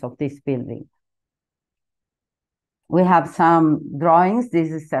importance of this building. We have some drawings.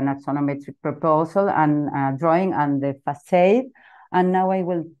 This is an axonometric proposal and drawing and the facade. And now I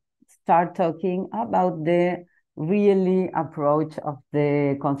will start talking about the really approach of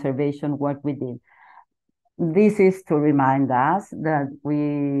the conservation work we did. This is to remind us that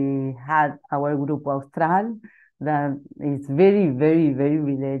we had our Grupo Austral that is very, very, very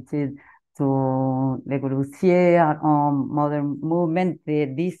related to Le Corbusier modern movement.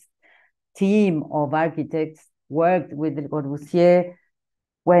 This team of architects worked with Le Corbusier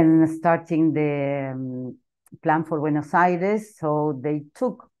when starting the plan for Buenos Aires. So they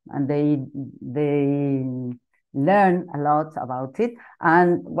took and they learned a lot about it.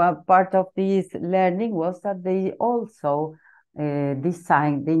 And one part of this learning was that they also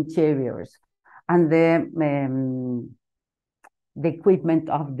designed the interiors and the equipment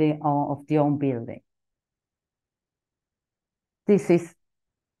of the own building. This is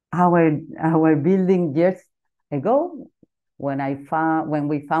our building years ago. When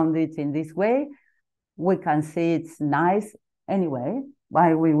we found it in this way, we can see it's nice anyway.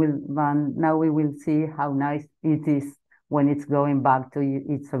 Now we will see how nice it is when it's going back to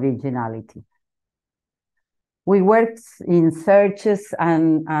its originality. We worked in searches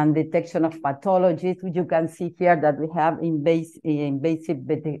and detection of pathologies. You can see here that we have invasive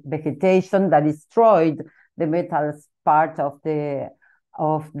vegetation that destroyed the metal part of the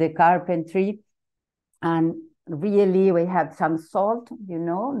carpentry. And really, we had some salt, you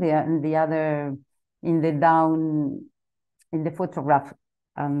know, in the photograph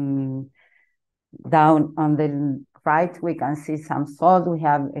down on the right, we can see some salt. We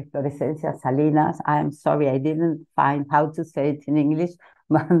have efflorescencia salinas. I'm sorry, I didn't find how to say it in English,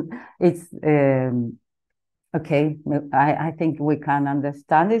 but it's okay. I think we can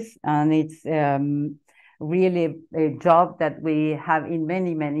understand this, and it's really a job that we have in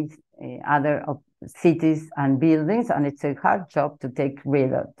many other cities and buildings, and it's a hard job to get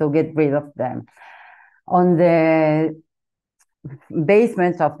rid of them. On the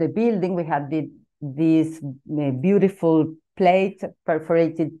basements of the building, we had this beautiful plate,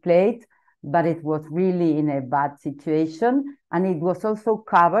 perforated plate, but it was really in a bad situation, and it was also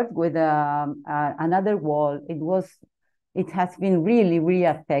covered with another wall. It has been really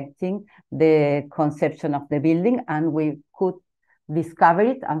affecting the conception of the building, and we could discover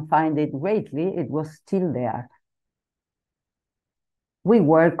it and find it greatly. It was still there. We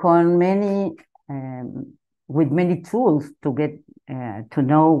work on with many tools to get to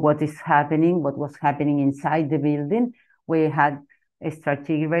know what was happening inside the building. We had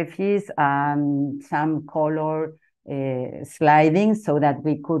stratigraphies and some color sliding so that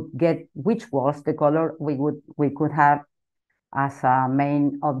we could get which was the color we could have as a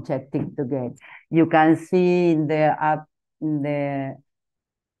main objective to get. You can see in the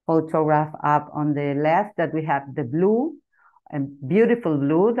photograph up on the left that we have the blue a beautiful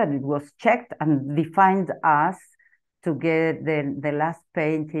blue that it was checked and defined us to get the last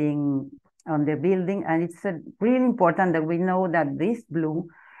painting on the building. And it's really important that we know that this blue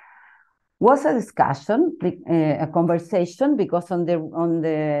was a discussion, a conversation, because on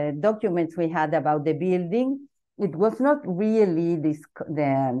the documents we had about the building, it was not really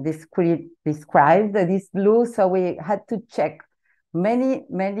described this blue, so we had to check many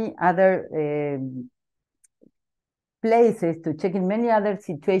other places, to check in many other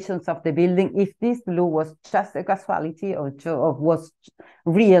situations of the building if this blue was just a casualty or was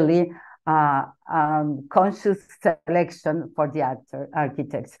really conscious selection for the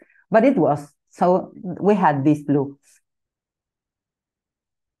architects. But it was, so we had this blue.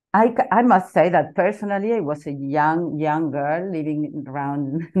 I must say that personally, I was a young girl living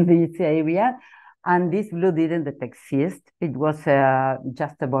around this area, and this blue didn't exist. It was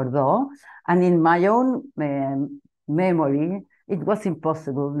just a Bordeaux, and in my own memory, it was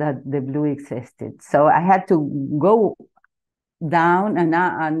impossible that the blue existed. So I had to go down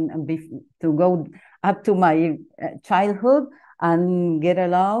to go up to my childhood and get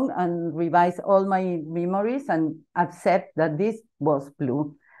along and revise all my memories and accept that this was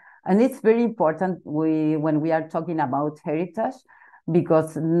blue. And it's very important when we are talking about heritage,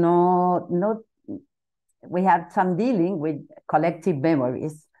 because we have some dealing with collective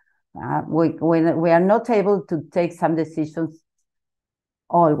memories. We are not able to take some decisions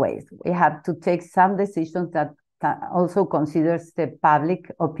always. We have to take some decisions that also considers the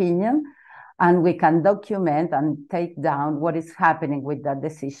public opinion, and we can document and take down what is happening with that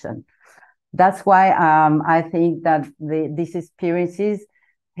decision. That's why I think that these experiences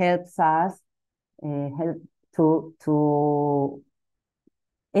helps us to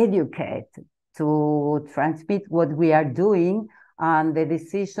educate, to transmit what we are doing, and the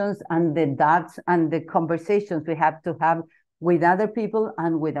decisions and the doubts and the conversations we have to have with other people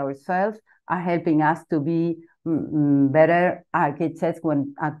and with ourselves are helping us to be better architects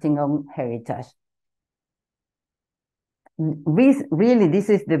when acting on heritage. Really, this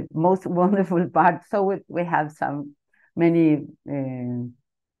is the most wonderful part. So we have many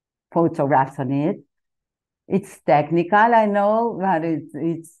photographs on it. It's technical, I know, but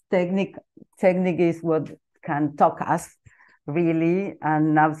it's technique is what can talk us really,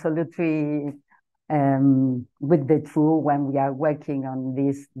 and absolutely with the truth when we are working on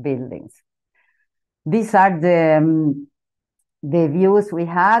these buildings. These are the views we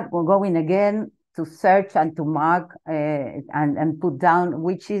had. We're going again to search and to mark and put down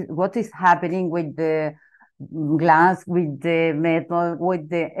what is happening with the glass, with the metal, with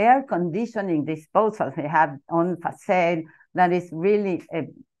the air conditioning disposals we have on facade. That is really a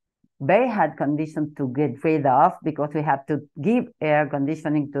very hard condition to get rid of, because we have to give air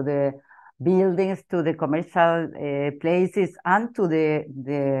conditioning to the buildings, to the commercial places, and to the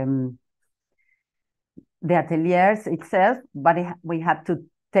ateliers itself. But we have to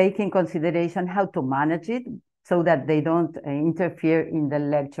take in consideration how to manage it so that they don't interfere in the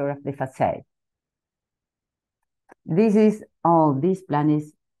lecture of the facade. This plan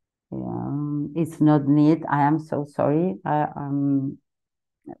is, it's not neat. I am so sorry.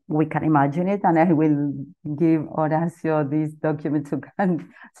 We can imagine it, and I will give Horacio this document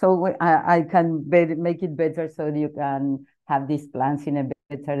so I can make it better so you can have these plans in a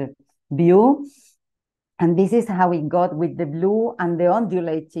better view. And this is how we got with the blue and the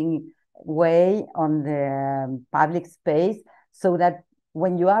undulating way on the public space, so that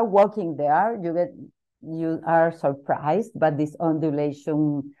when you are walking there, you are surprised by this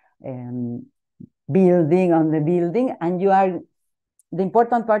undulation building on the building, and the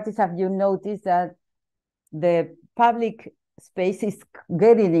important part is, have you noticed that the public space is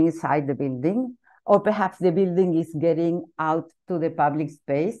getting inside the building, or perhaps the building is getting out to the public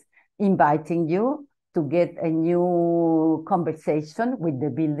space, inviting you to get a new conversation with the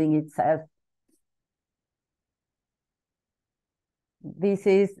building itself. This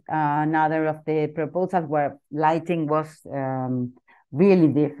is another of the proposals where lighting was really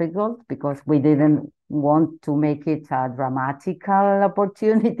difficult, because we didn't want to make it a dramatical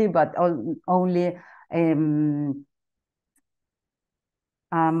opportunity, but only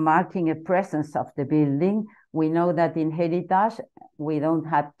marking a presence of the building. We know that in heritage, we don't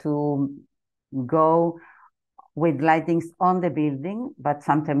have to go with lightings on the building, but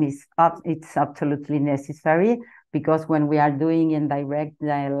sometimes it's absolutely necessary, because when we are doing indirect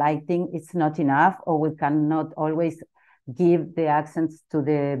lighting, it's not enough, or we cannot always give the accents to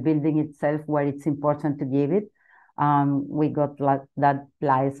the building itself where it's important to give it. We got that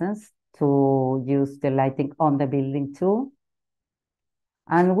license to use the lighting on the building too.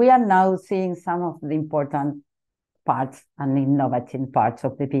 And we are now seeing some of the important parts and innovative parts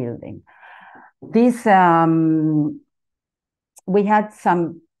of the building. This we had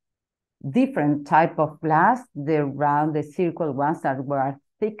some different type of glass, the round, the circle ones that were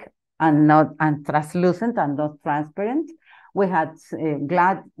thick and translucent and not transparent. We had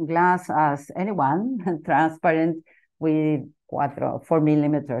glass as anyone, transparent with 4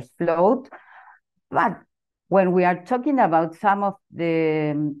 millimeters float. But when we are talking about some of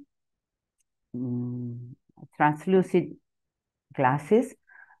the translucent glasses,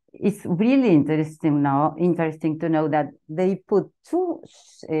 it's really interesting to know that they put two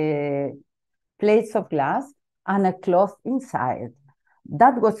plates of glass and a cloth inside.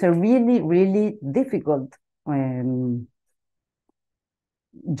 That was a really, really difficult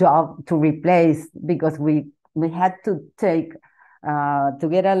job to replace, because we had to take to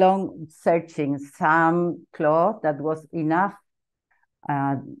get along searching some cloth that was enough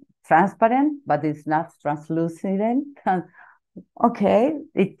transparent, but it's not translucent. Okay,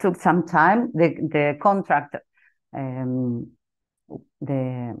 it took some time. The contract, the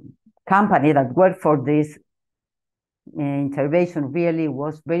company that worked for this intervention really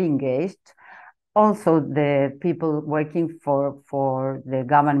was very engaged. Also, the people working for the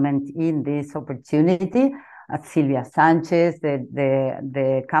government in this opportunity, Silvia Sanchez,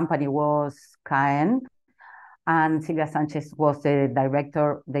 the company was CAEN, and Silvia Sanchez was the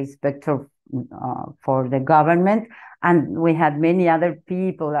director, the inspector for the government. And we had many other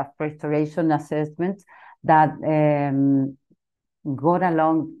people of restoration assessments that got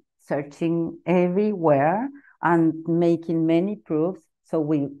along searching everywhere and making many proofs. So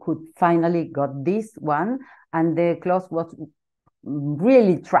we could finally got this one, and the cloth was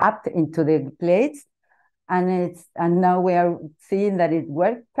really trapped into the plates. And now we are seeing that it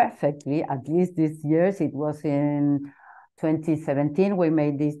worked perfectly, at least this year. It was in 2017 we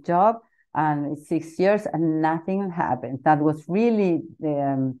made this job, and 6 years and nothing happened. That was really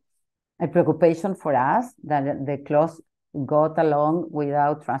a preoccupation for us, that the cloth got along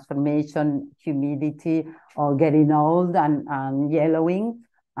without transformation, humidity, or getting old and yellowing,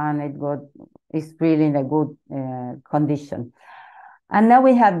 and it's really in a good condition. And now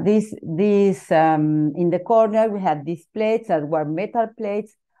we have this in the corner, we had these plates that were metal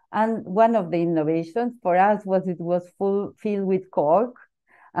plates. And one of the innovations for us was it was filled with cork.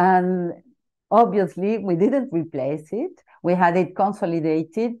 And obviously we didn't replace it. We had it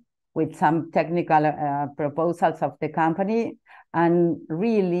consolidated with some technical proposals of the company, and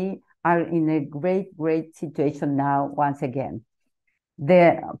really are in a great situation now once again.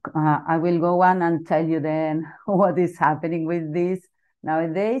 I will go on and tell you then what is happening with this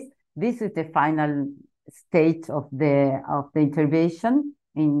nowadays. This is the final stage of the intervention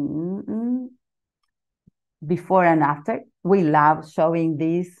in before and after. We love showing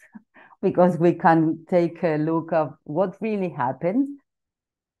this because we can take a look of what really happened.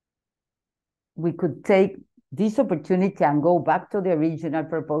 We could take this opportunity and go back to the original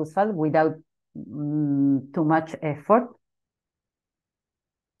proposal without too much effort.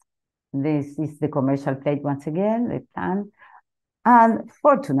 This is the commercial plate once again, the plan. And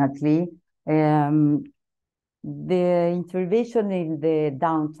fortunately, the intervention in the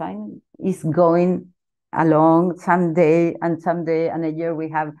downtime is going along someday and a year we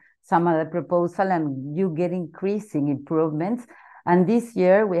have some other proposal, and you get increasing improvements. And this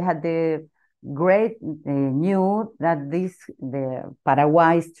year we had the great news that the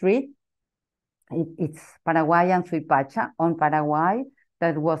Paraguay street, it's Paraguay and Suipacha on Paraguay,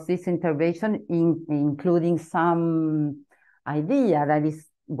 that was this intervention including some idea that is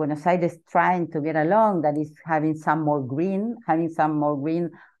Buenos Aires trying to get along, that is having some more green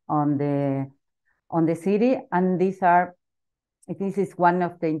on the city. And this is one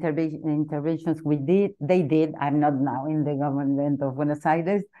of the interventions they did. I'm not now in the government of Buenos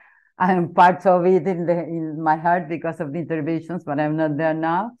Aires. I'm part of it in my heart because of the interventions, but I'm not there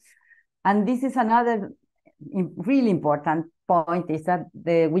now. And this is another really important point, is that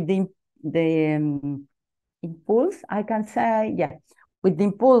with the impulse, I can say, yeah, with the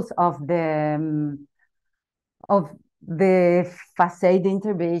impulse of the facade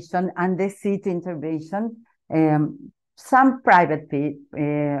intervention and the city intervention, some private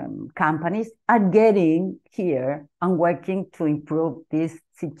companies are getting here and working to improve this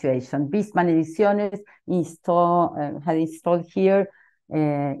situation. Bisman Ediciones had installed here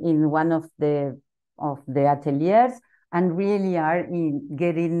in one of the ateliers, and really are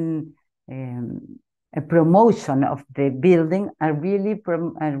getting a promotion of the building, a really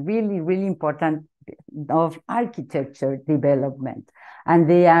important of architecture development. And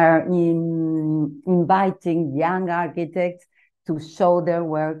they are inviting young architects to show their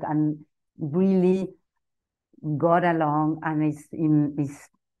work and really got along and is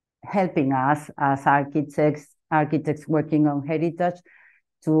helping us as architects working on heritage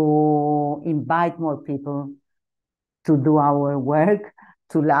to invite more people to do our work,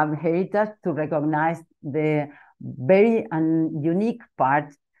 to love heritage, to recognize the very unique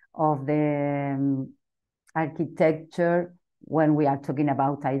part of the architecture when we are talking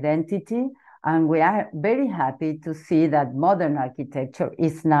about identity. And we are very happy to see that modern architecture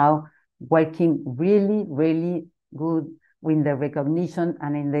is now working really, really good with the recognition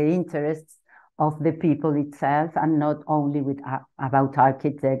and in the interests of the people itself, and not only with about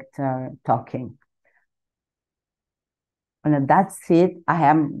architecture talking. And that's it. I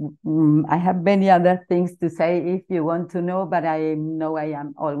have many other things to say if you want to know, but I know I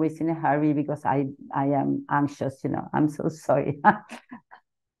am always in a hurry because I am anxious, I'm so sorry.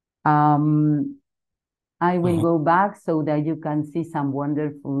 I will go back so that you can see some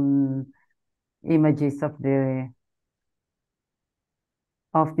wonderful images of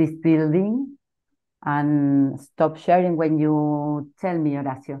this building, and stop sharing when you tell me,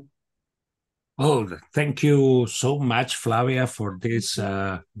 Horacio. Oh, thank you so much, Flavia, for this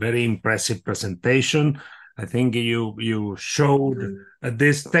very impressive presentation. I think you showed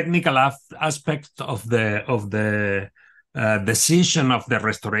this technical aspect of the decision of the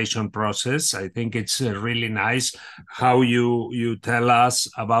restoration process. I think it's really nice how you tell us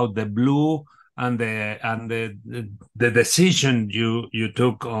about the blue and the decision you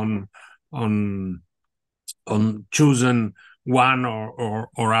took on choosing one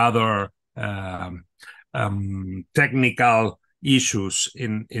or other technical issues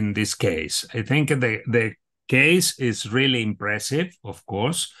in this case. I think the case is really impressive, of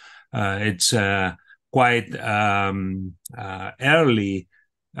course. It's quite early,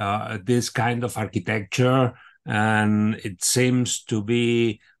 this kind of architecture, and it seems to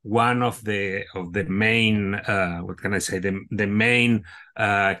be one of the main, what can I say, the main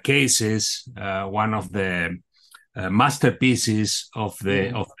cases, one of the masterpieces of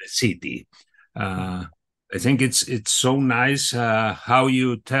the city. I think it's so nice how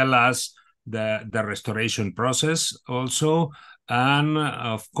you tell us the restoration process also, and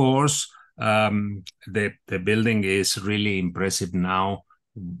of course the building is really impressive now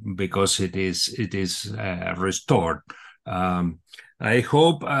because it is restored. I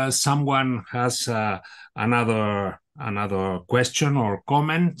hope someone has another question or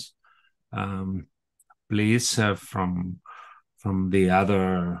comment. Please, from the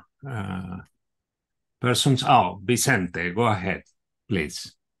other persons. Oh, Vicente, go ahead,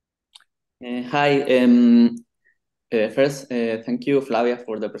 please. Hi. First, thank you, Flavia,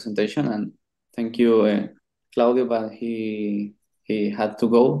 for the presentation, and thank you, Claudio, but he had to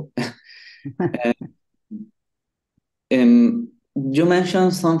go. You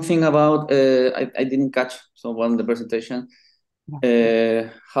mentioned something about I didn't catch so well in the presentation.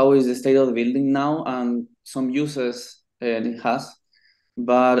 How is the state of the building now and some uses it has,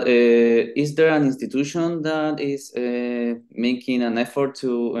 but is there an institution that is making an effort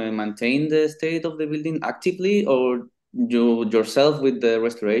to maintain the state of the building actively, or you yourself with the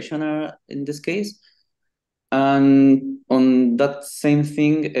restoration in this case? And on that same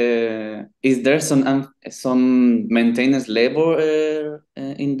thing, is there some maintenance labor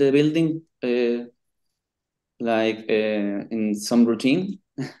in the building, like in some routine?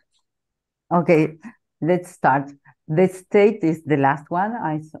 Okay, let's start. The state is the last one.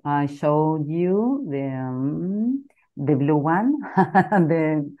 I showed you the blue one,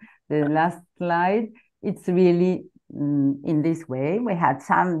 the last slide. It's really in this way. We had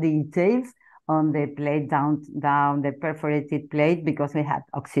some details on the plate down the perforated plate because we had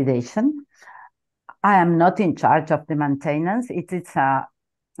oxidation. I am not in charge of the maintenance. It is a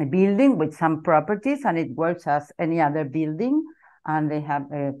building with some properties, and it works as any other building. And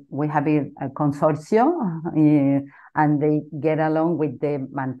we have a consortium, and they get along with the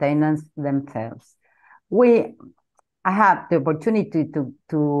maintenance themselves. I have the opportunity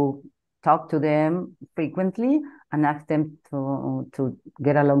to talk to them frequently and ask them to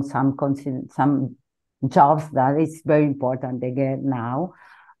get along some jobs that is very important they get now.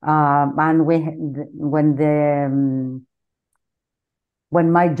 And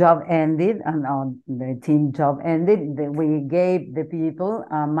when my job ended and the team job ended, we gave the people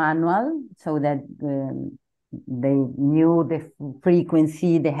a manual so that they knew the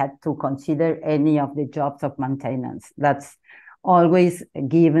frequency they had to consider any of the jobs of maintenance. That's always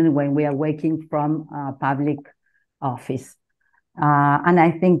given when we are working from a public office. And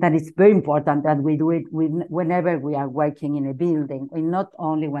I think that it's very important that we do it whenever we are working in a building, and not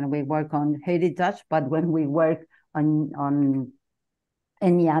only when we work on heritage, but when we work on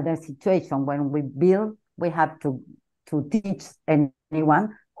any other situation. When we build we have to teach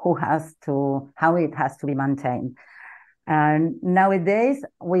anyone how it has to be maintained. And nowadays,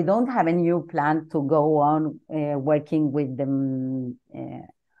 we don't have a new plan to go on working with the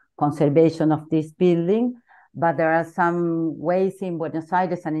conservation of this building, but there are some ways in Buenos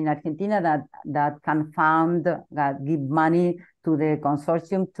Aires and in Argentina that can fund, that give money to the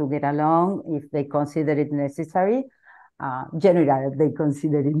consortium to get along if they consider it necessary. Generally, they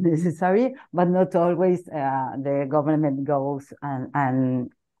consider it necessary, but not always the government goes and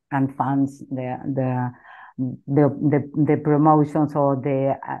funds the promotions or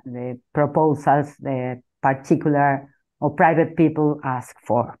the proposals the particular or private people ask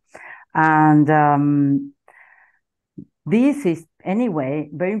for. And this is anyway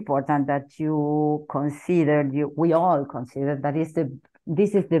very important that we all consider that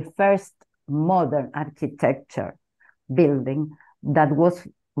this is the first modern architecture building that was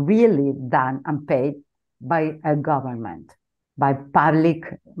really done and paid by a government, by public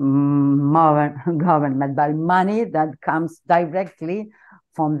government, by money that comes directly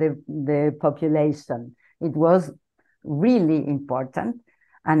from the population. It was really important,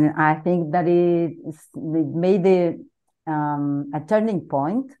 and I think that it made a turning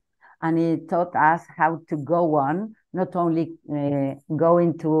point, and it taught us how to go on, not only go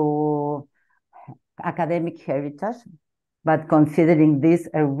into academic heritage, but considering this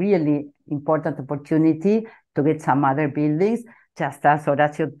a really important opportunity to get some other buildings, just as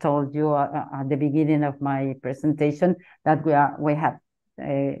Horacio told you at the beginning of my presentation, that we have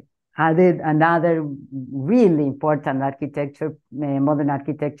added another really important architecture, modern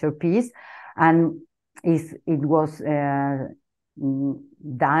architecture piece, and it was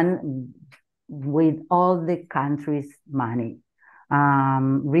done with all the country's money.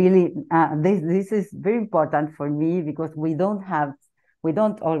 Really, this is very important for me because we don't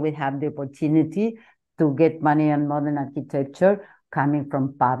always have the opportunity to get money on modern architecture coming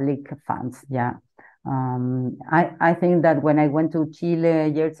from public funds. Yeah. I think that when I went to Chile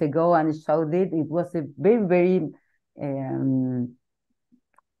years ago and showed it was a very, very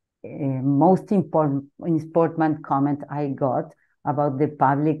most important comment I got about the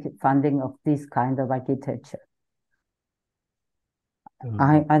public funding of this kind of architecture.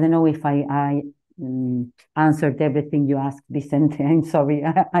 I don't know if I answered everything you asked, Vicente. I'm sorry.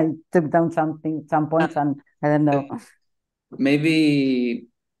 I took down some points, and I don't know. Maybe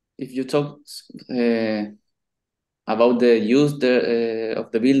if you talk about the use of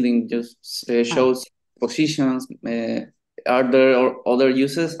the building, just shows positions. Are there other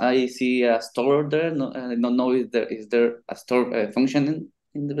uses? I see a store there. No, I don't know if is there a store functioning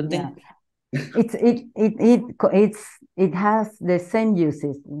in the building. Yeah. It has the same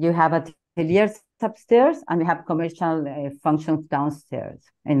uses. You have ateliers upstairs, and we have commercial functions downstairs,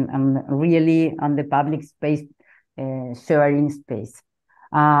 and really on the public space, sharing space.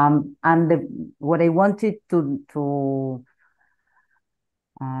 And what I wanted to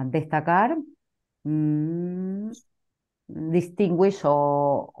destacar, distinguish,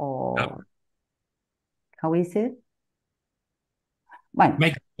 or how is it? Well,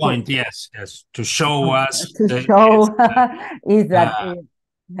 make a point, yes, to show us. To show is that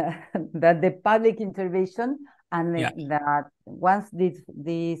that the public intervention and that once this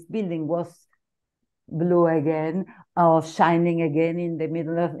building was blue again or shining again in the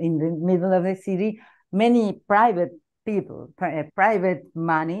middle of the city, many private people, private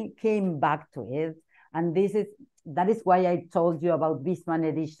money came back to it, and that is why I told you about Bisman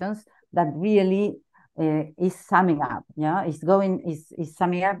editions that really. Is summing up, yeah. Is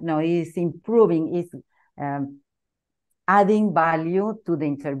summing up. No, is improving. Is adding value to the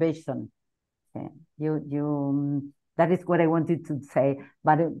intervention. Okay. That is what I wanted to say.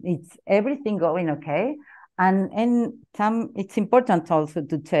 But it's everything going okay, and it's important also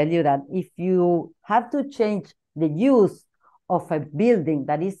to tell you that if you have to change the use of a building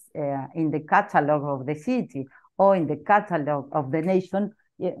that is in the catalog of the city or in the catalog of the nation.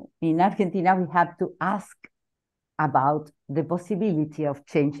 In Argentina, we have to ask about the possibility of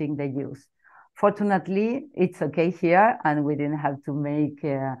changing the use. Fortunately, it's okay here, and we didn't have to make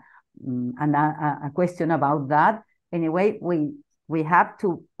a question about that. Anyway, we have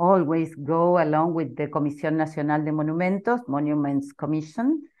to always go along with the Comisión Nacional de Monumentos, Monuments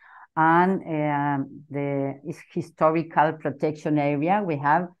Commission, and the historical protection area. We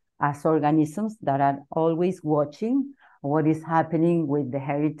have as organisms that are always watching what is happening with the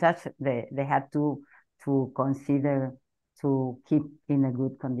heritage. They have to consider to keep in a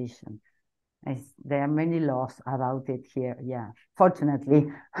good condition. There are many laws about it here, yeah,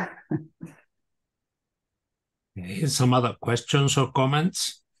 fortunately. Some other questions or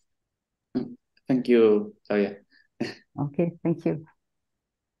comments? Thank you, Claudia. Okay, thank you.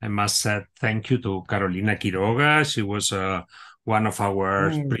 I must say thank you to Carolina Quiroga. She was one of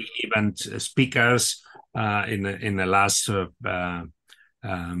our pre-event speakers in the last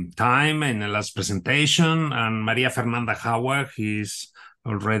time, in the last presentation. And Maria Fernanda Howard, he's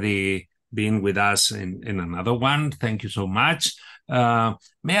already been with us in another one. Thank you so much.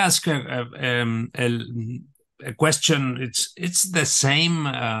 May I ask a question? It's the same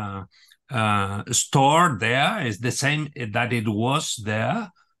store there? Is the same that it was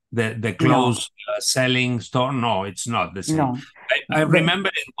there? The clothes selling store? No, it's not the same. No. I remember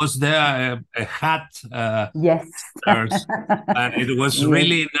it was there a hat. Yes. And it was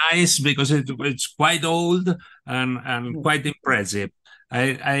really nice because it's quite old and quite impressive.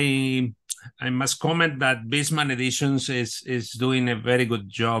 I must comment that Bisman Editions is doing a very good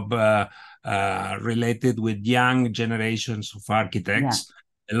job related with young generations of architects.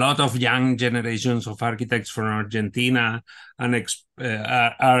 A lot of young generations of architects from Argentina and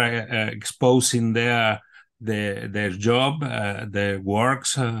are exposing their job, their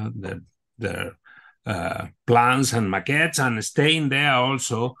works, their plans and maquettes, and staying there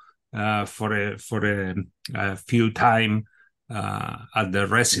also for a few time at the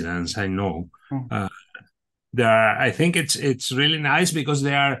residence. I know I think it's really nice because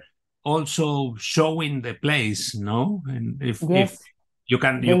they are also showing the place, no? And if you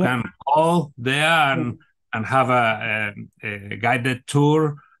can call there and have a guided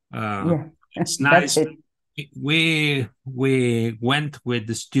tour. It's nice. We went with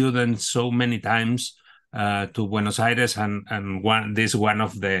the students so many times to Buenos Aires, and this is one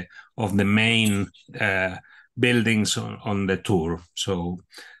of the main buildings on the tour. So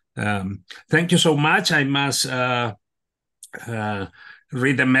thank you so much. I must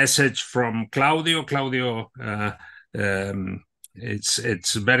read a message from Claudio. Claudio,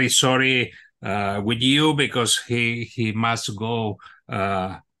 it's very sorry with you because he must go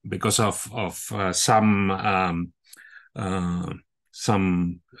because of some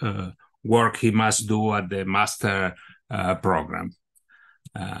work he must do at the master program.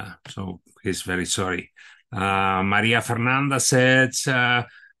 So he's very sorry. Maria Fernanda says, hello,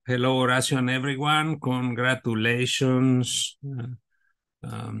 Horacio and everyone. Congratulations.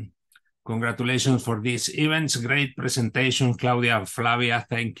 Congratulations for these events. Great presentation, Claudia, Flavia.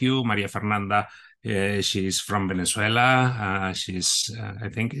 Thank you. Maria Fernanda, she's from Venezuela. She's, I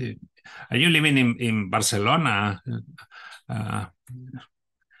think, are you living in Barcelona?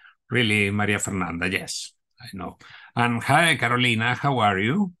 Really, Maria Fernanda? Yes, I know. And hi, Carolina, how are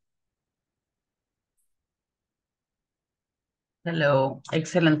you? Hello,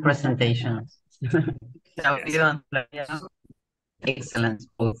 excellent presentation. Claudio and Flavia, excellent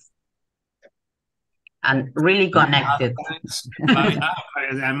both. And really connected.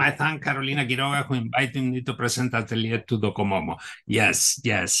 And I thank Carolina Quiroga who invited me to present Atelier to Docomomo. Yes.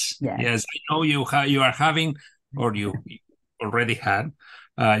 I know you are having, or you already had,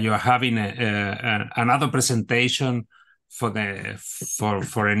 you are having another presentation for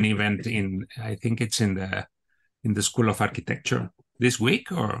an event in, I think it's in the School of Architecture this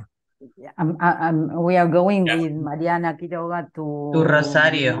week, or? We are going with Mariana Quiroga to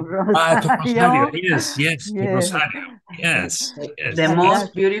Rosario. To Rosario, yes, to Rosario, yes. The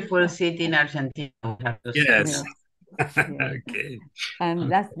most beautiful city in Argentina. Yes. Okay. And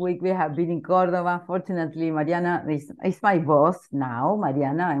last week we have been in Córdoba. Fortunately, Mariana is my boss now.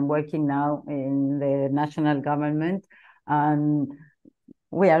 Mariana, I'm working now in the national government, and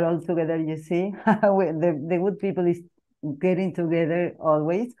we are all together, you see. The good people is getting together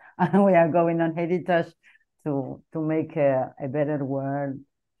always, and we are going on heritage to make a better world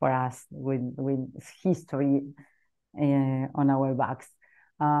for us with history on our backs.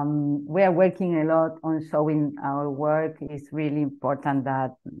 We are working a lot on showing our work. It's really important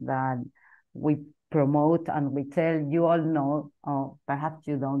that we promote and we tell. You all know, perhaps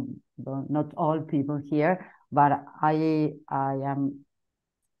you don't, not all people here, but I am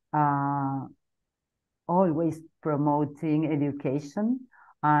always promoting education,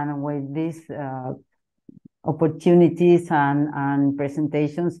 and with these opportunities and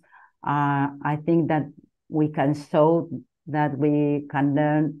presentations, I think that we can show that we can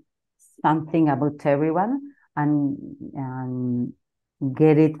learn something about everyone and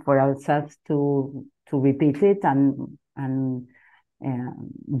get it for ourselves to repeat it and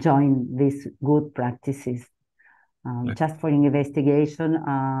join these good practices. Just for investigation,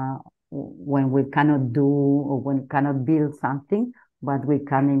 when we cannot do or when we cannot build something, but we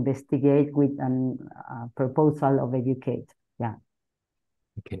can investigate with a proposal of educate. Yeah.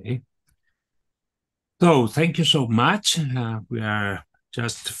 Okay. So thank you so much. We are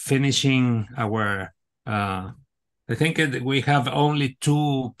just finishing our, I think we have only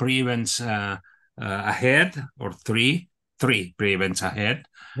 2 pre-events ahead, or three pre-events ahead.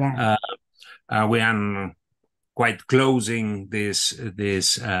 Yeah. We are quite closing this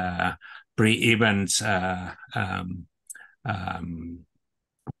pre-events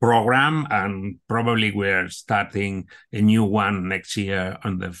program, and probably we're starting a new one next year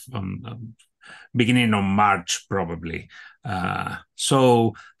on the beginning of March, probably.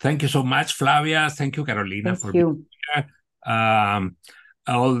 So thank you so much, Flavia. Thank you, Carolina, Thank you. being here.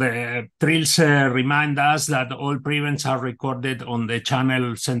 All the thrills remind us that all pre-events are recorded on the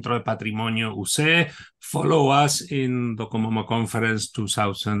channel Centro de Patrimonio UC. Follow us in Docomomo Conference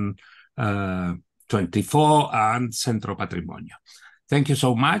 2024 and Centro Patrimonio. Thank you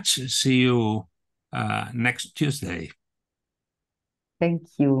so much. See you next Tuesday. Thank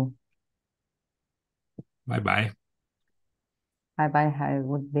you. Bye-bye. Bye-bye. Have a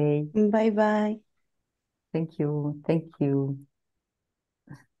good day. Bye-bye. Thank you. Thank you.